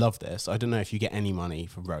 Love this. I don't know if you get any money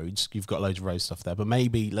from Rhodes. You've got loads of Rhodes stuff there, but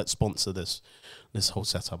maybe let's sponsor this whole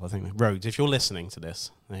setup. I think Rhodes, if you're listening to this,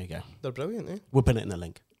 there you go. They're brilliant, eh? We'll put it in the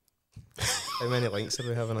link. How many links are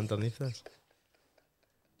we having underneath this?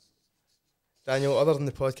 Daniel, other than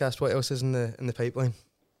the podcast, what else is in the pipeline?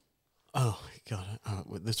 Oh God,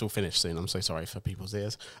 this will finish soon. I'm so sorry for people's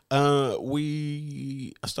ears. I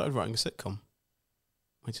started writing a sitcom.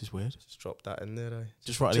 which is weird. Just drop that in there.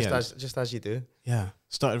 Just right at the end. Just as you do. Yeah.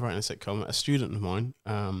 Started writing a sitcom. A student of mine,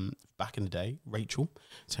 back in the day, Rachel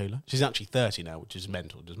Taylor. She's actually 30 now, which is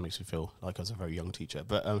mental. It just makes me feel like I was a very young teacher.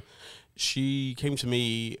 But she came to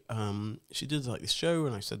me. She did like this show,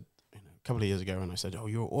 and I said, a couple of years ago, and I said, "Oh,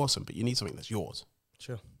 you're awesome, but you need something that's yours."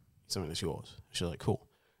 Sure. Something that's yours. She was like, "Cool."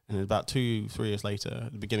 And then about 2-3 years later,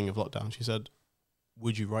 at the beginning of lockdown, she said,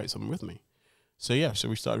 "Would you write something with me?" So yeah, so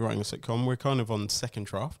we started writing a sitcom. We're kind of on second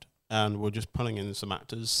draft, and we're just putting in some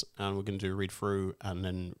actors, and we're going to do a read through and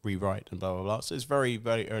then rewrite and blah blah blah. So it's very,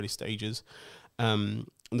 very early stages. And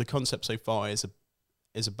the concept so far is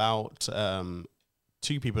about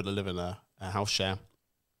 2 people that live in a house share,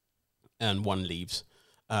 and one leaves.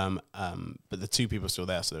 But the 2 people are still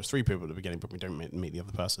there, so there's 3 people at the beginning, but we don't meet the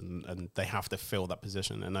other person, and they have to fill that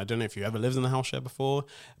position. And I don't know if you ever lived in a house share before,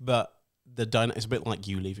 but it's a bit like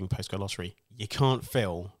you leaving Postcode Lottery. You can't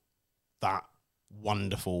fill that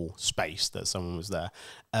wonderful space that someone was there.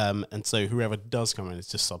 And so whoever does come in is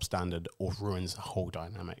just substandard or ruins the whole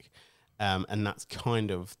dynamic. And that's kind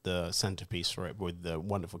of the centerpiece for it, with the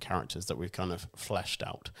wonderful characters that we've kind of fleshed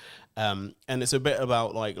out. And it's a bit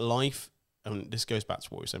about like life. And this goes back to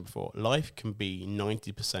what we were saying before. Life can be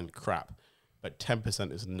 90% crap, but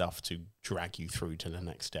 10% is enough to drag you through to the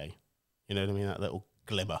next day. You know what I mean? That little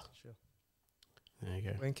glimmer. Sure. There you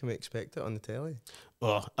go. When can we expect it on the telly?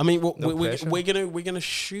 Oh, I mean, No we're gonna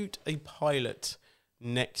shoot a pilot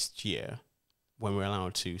next year when we're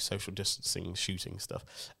allowed to social distancing shooting stuff,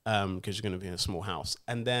 because you're going to be in a small house,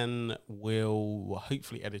 and then we'll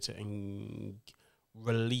hopefully edit it and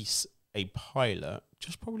release a pilot,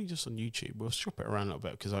 probably just on YouTube. We'll shop it around a little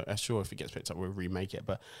bit, because I'm sure if it gets picked up, we'll remake it.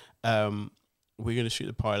 But we're going to shoot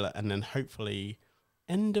the pilot, and then hopefully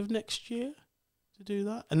end of next year to do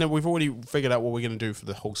that. And then we've already figured out what we're going to do for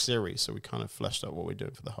the whole series, so we kind of fleshed out what we're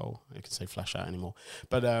doing for the whole. I can say flesh out anymore,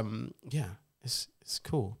 but yeah, it's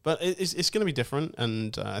cool. But it's going to be different,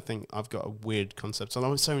 and I think I've got a weird concept. And I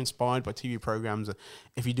was so inspired by TV programs.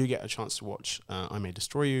 If you do get a chance to watch I May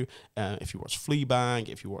Destroy You, if you watch Fleabag,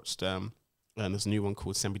 if you watched and there's a new one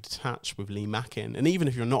called Semi-Detached with Lee Mack in. And even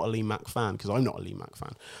if you're not a Lee Mack fan, because I'm not a Lee Mack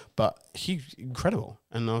fan, but he's incredible.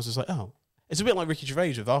 And I was just like, oh, it's a bit like Ricky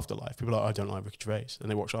Gervais with Afterlife. People are like, I don't like Ricky Gervais.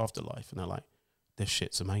 And they watch Afterlife and they're like, this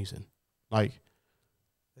shit's amazing. Like,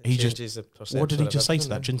 he just, what did he just say to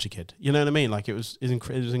that ginger kid? You know what I mean? Like, it was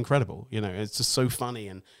incredible. You know, it's just so funny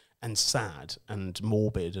and sad and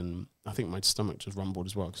morbid, and I think my stomach just rumbled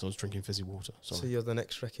as well because I was drinking fizzy water. Sorry. So you're the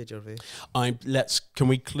next Ricky Gervais? Can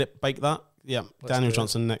we bake that? Yeah, Let's Danyl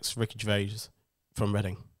Johnson next Ricky Gervais from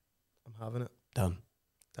Reading. I'm having it. Done.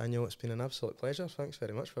 Daniel, it's been an absolute pleasure. Thanks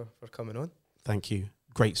very much for coming on. Thank you.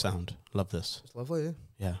 Great sound. Love this. It's lovely, eh?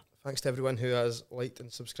 Yeah. Thanks to everyone who has liked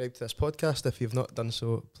and subscribed to this podcast. If you've not done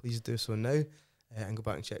so, please do so now, and go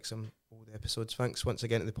back and check some old episodes. Thanks once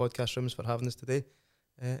again to the podcast rooms for having us today,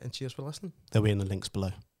 and cheers for listening. They'll be in the links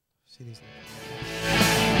below. See you next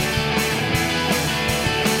time.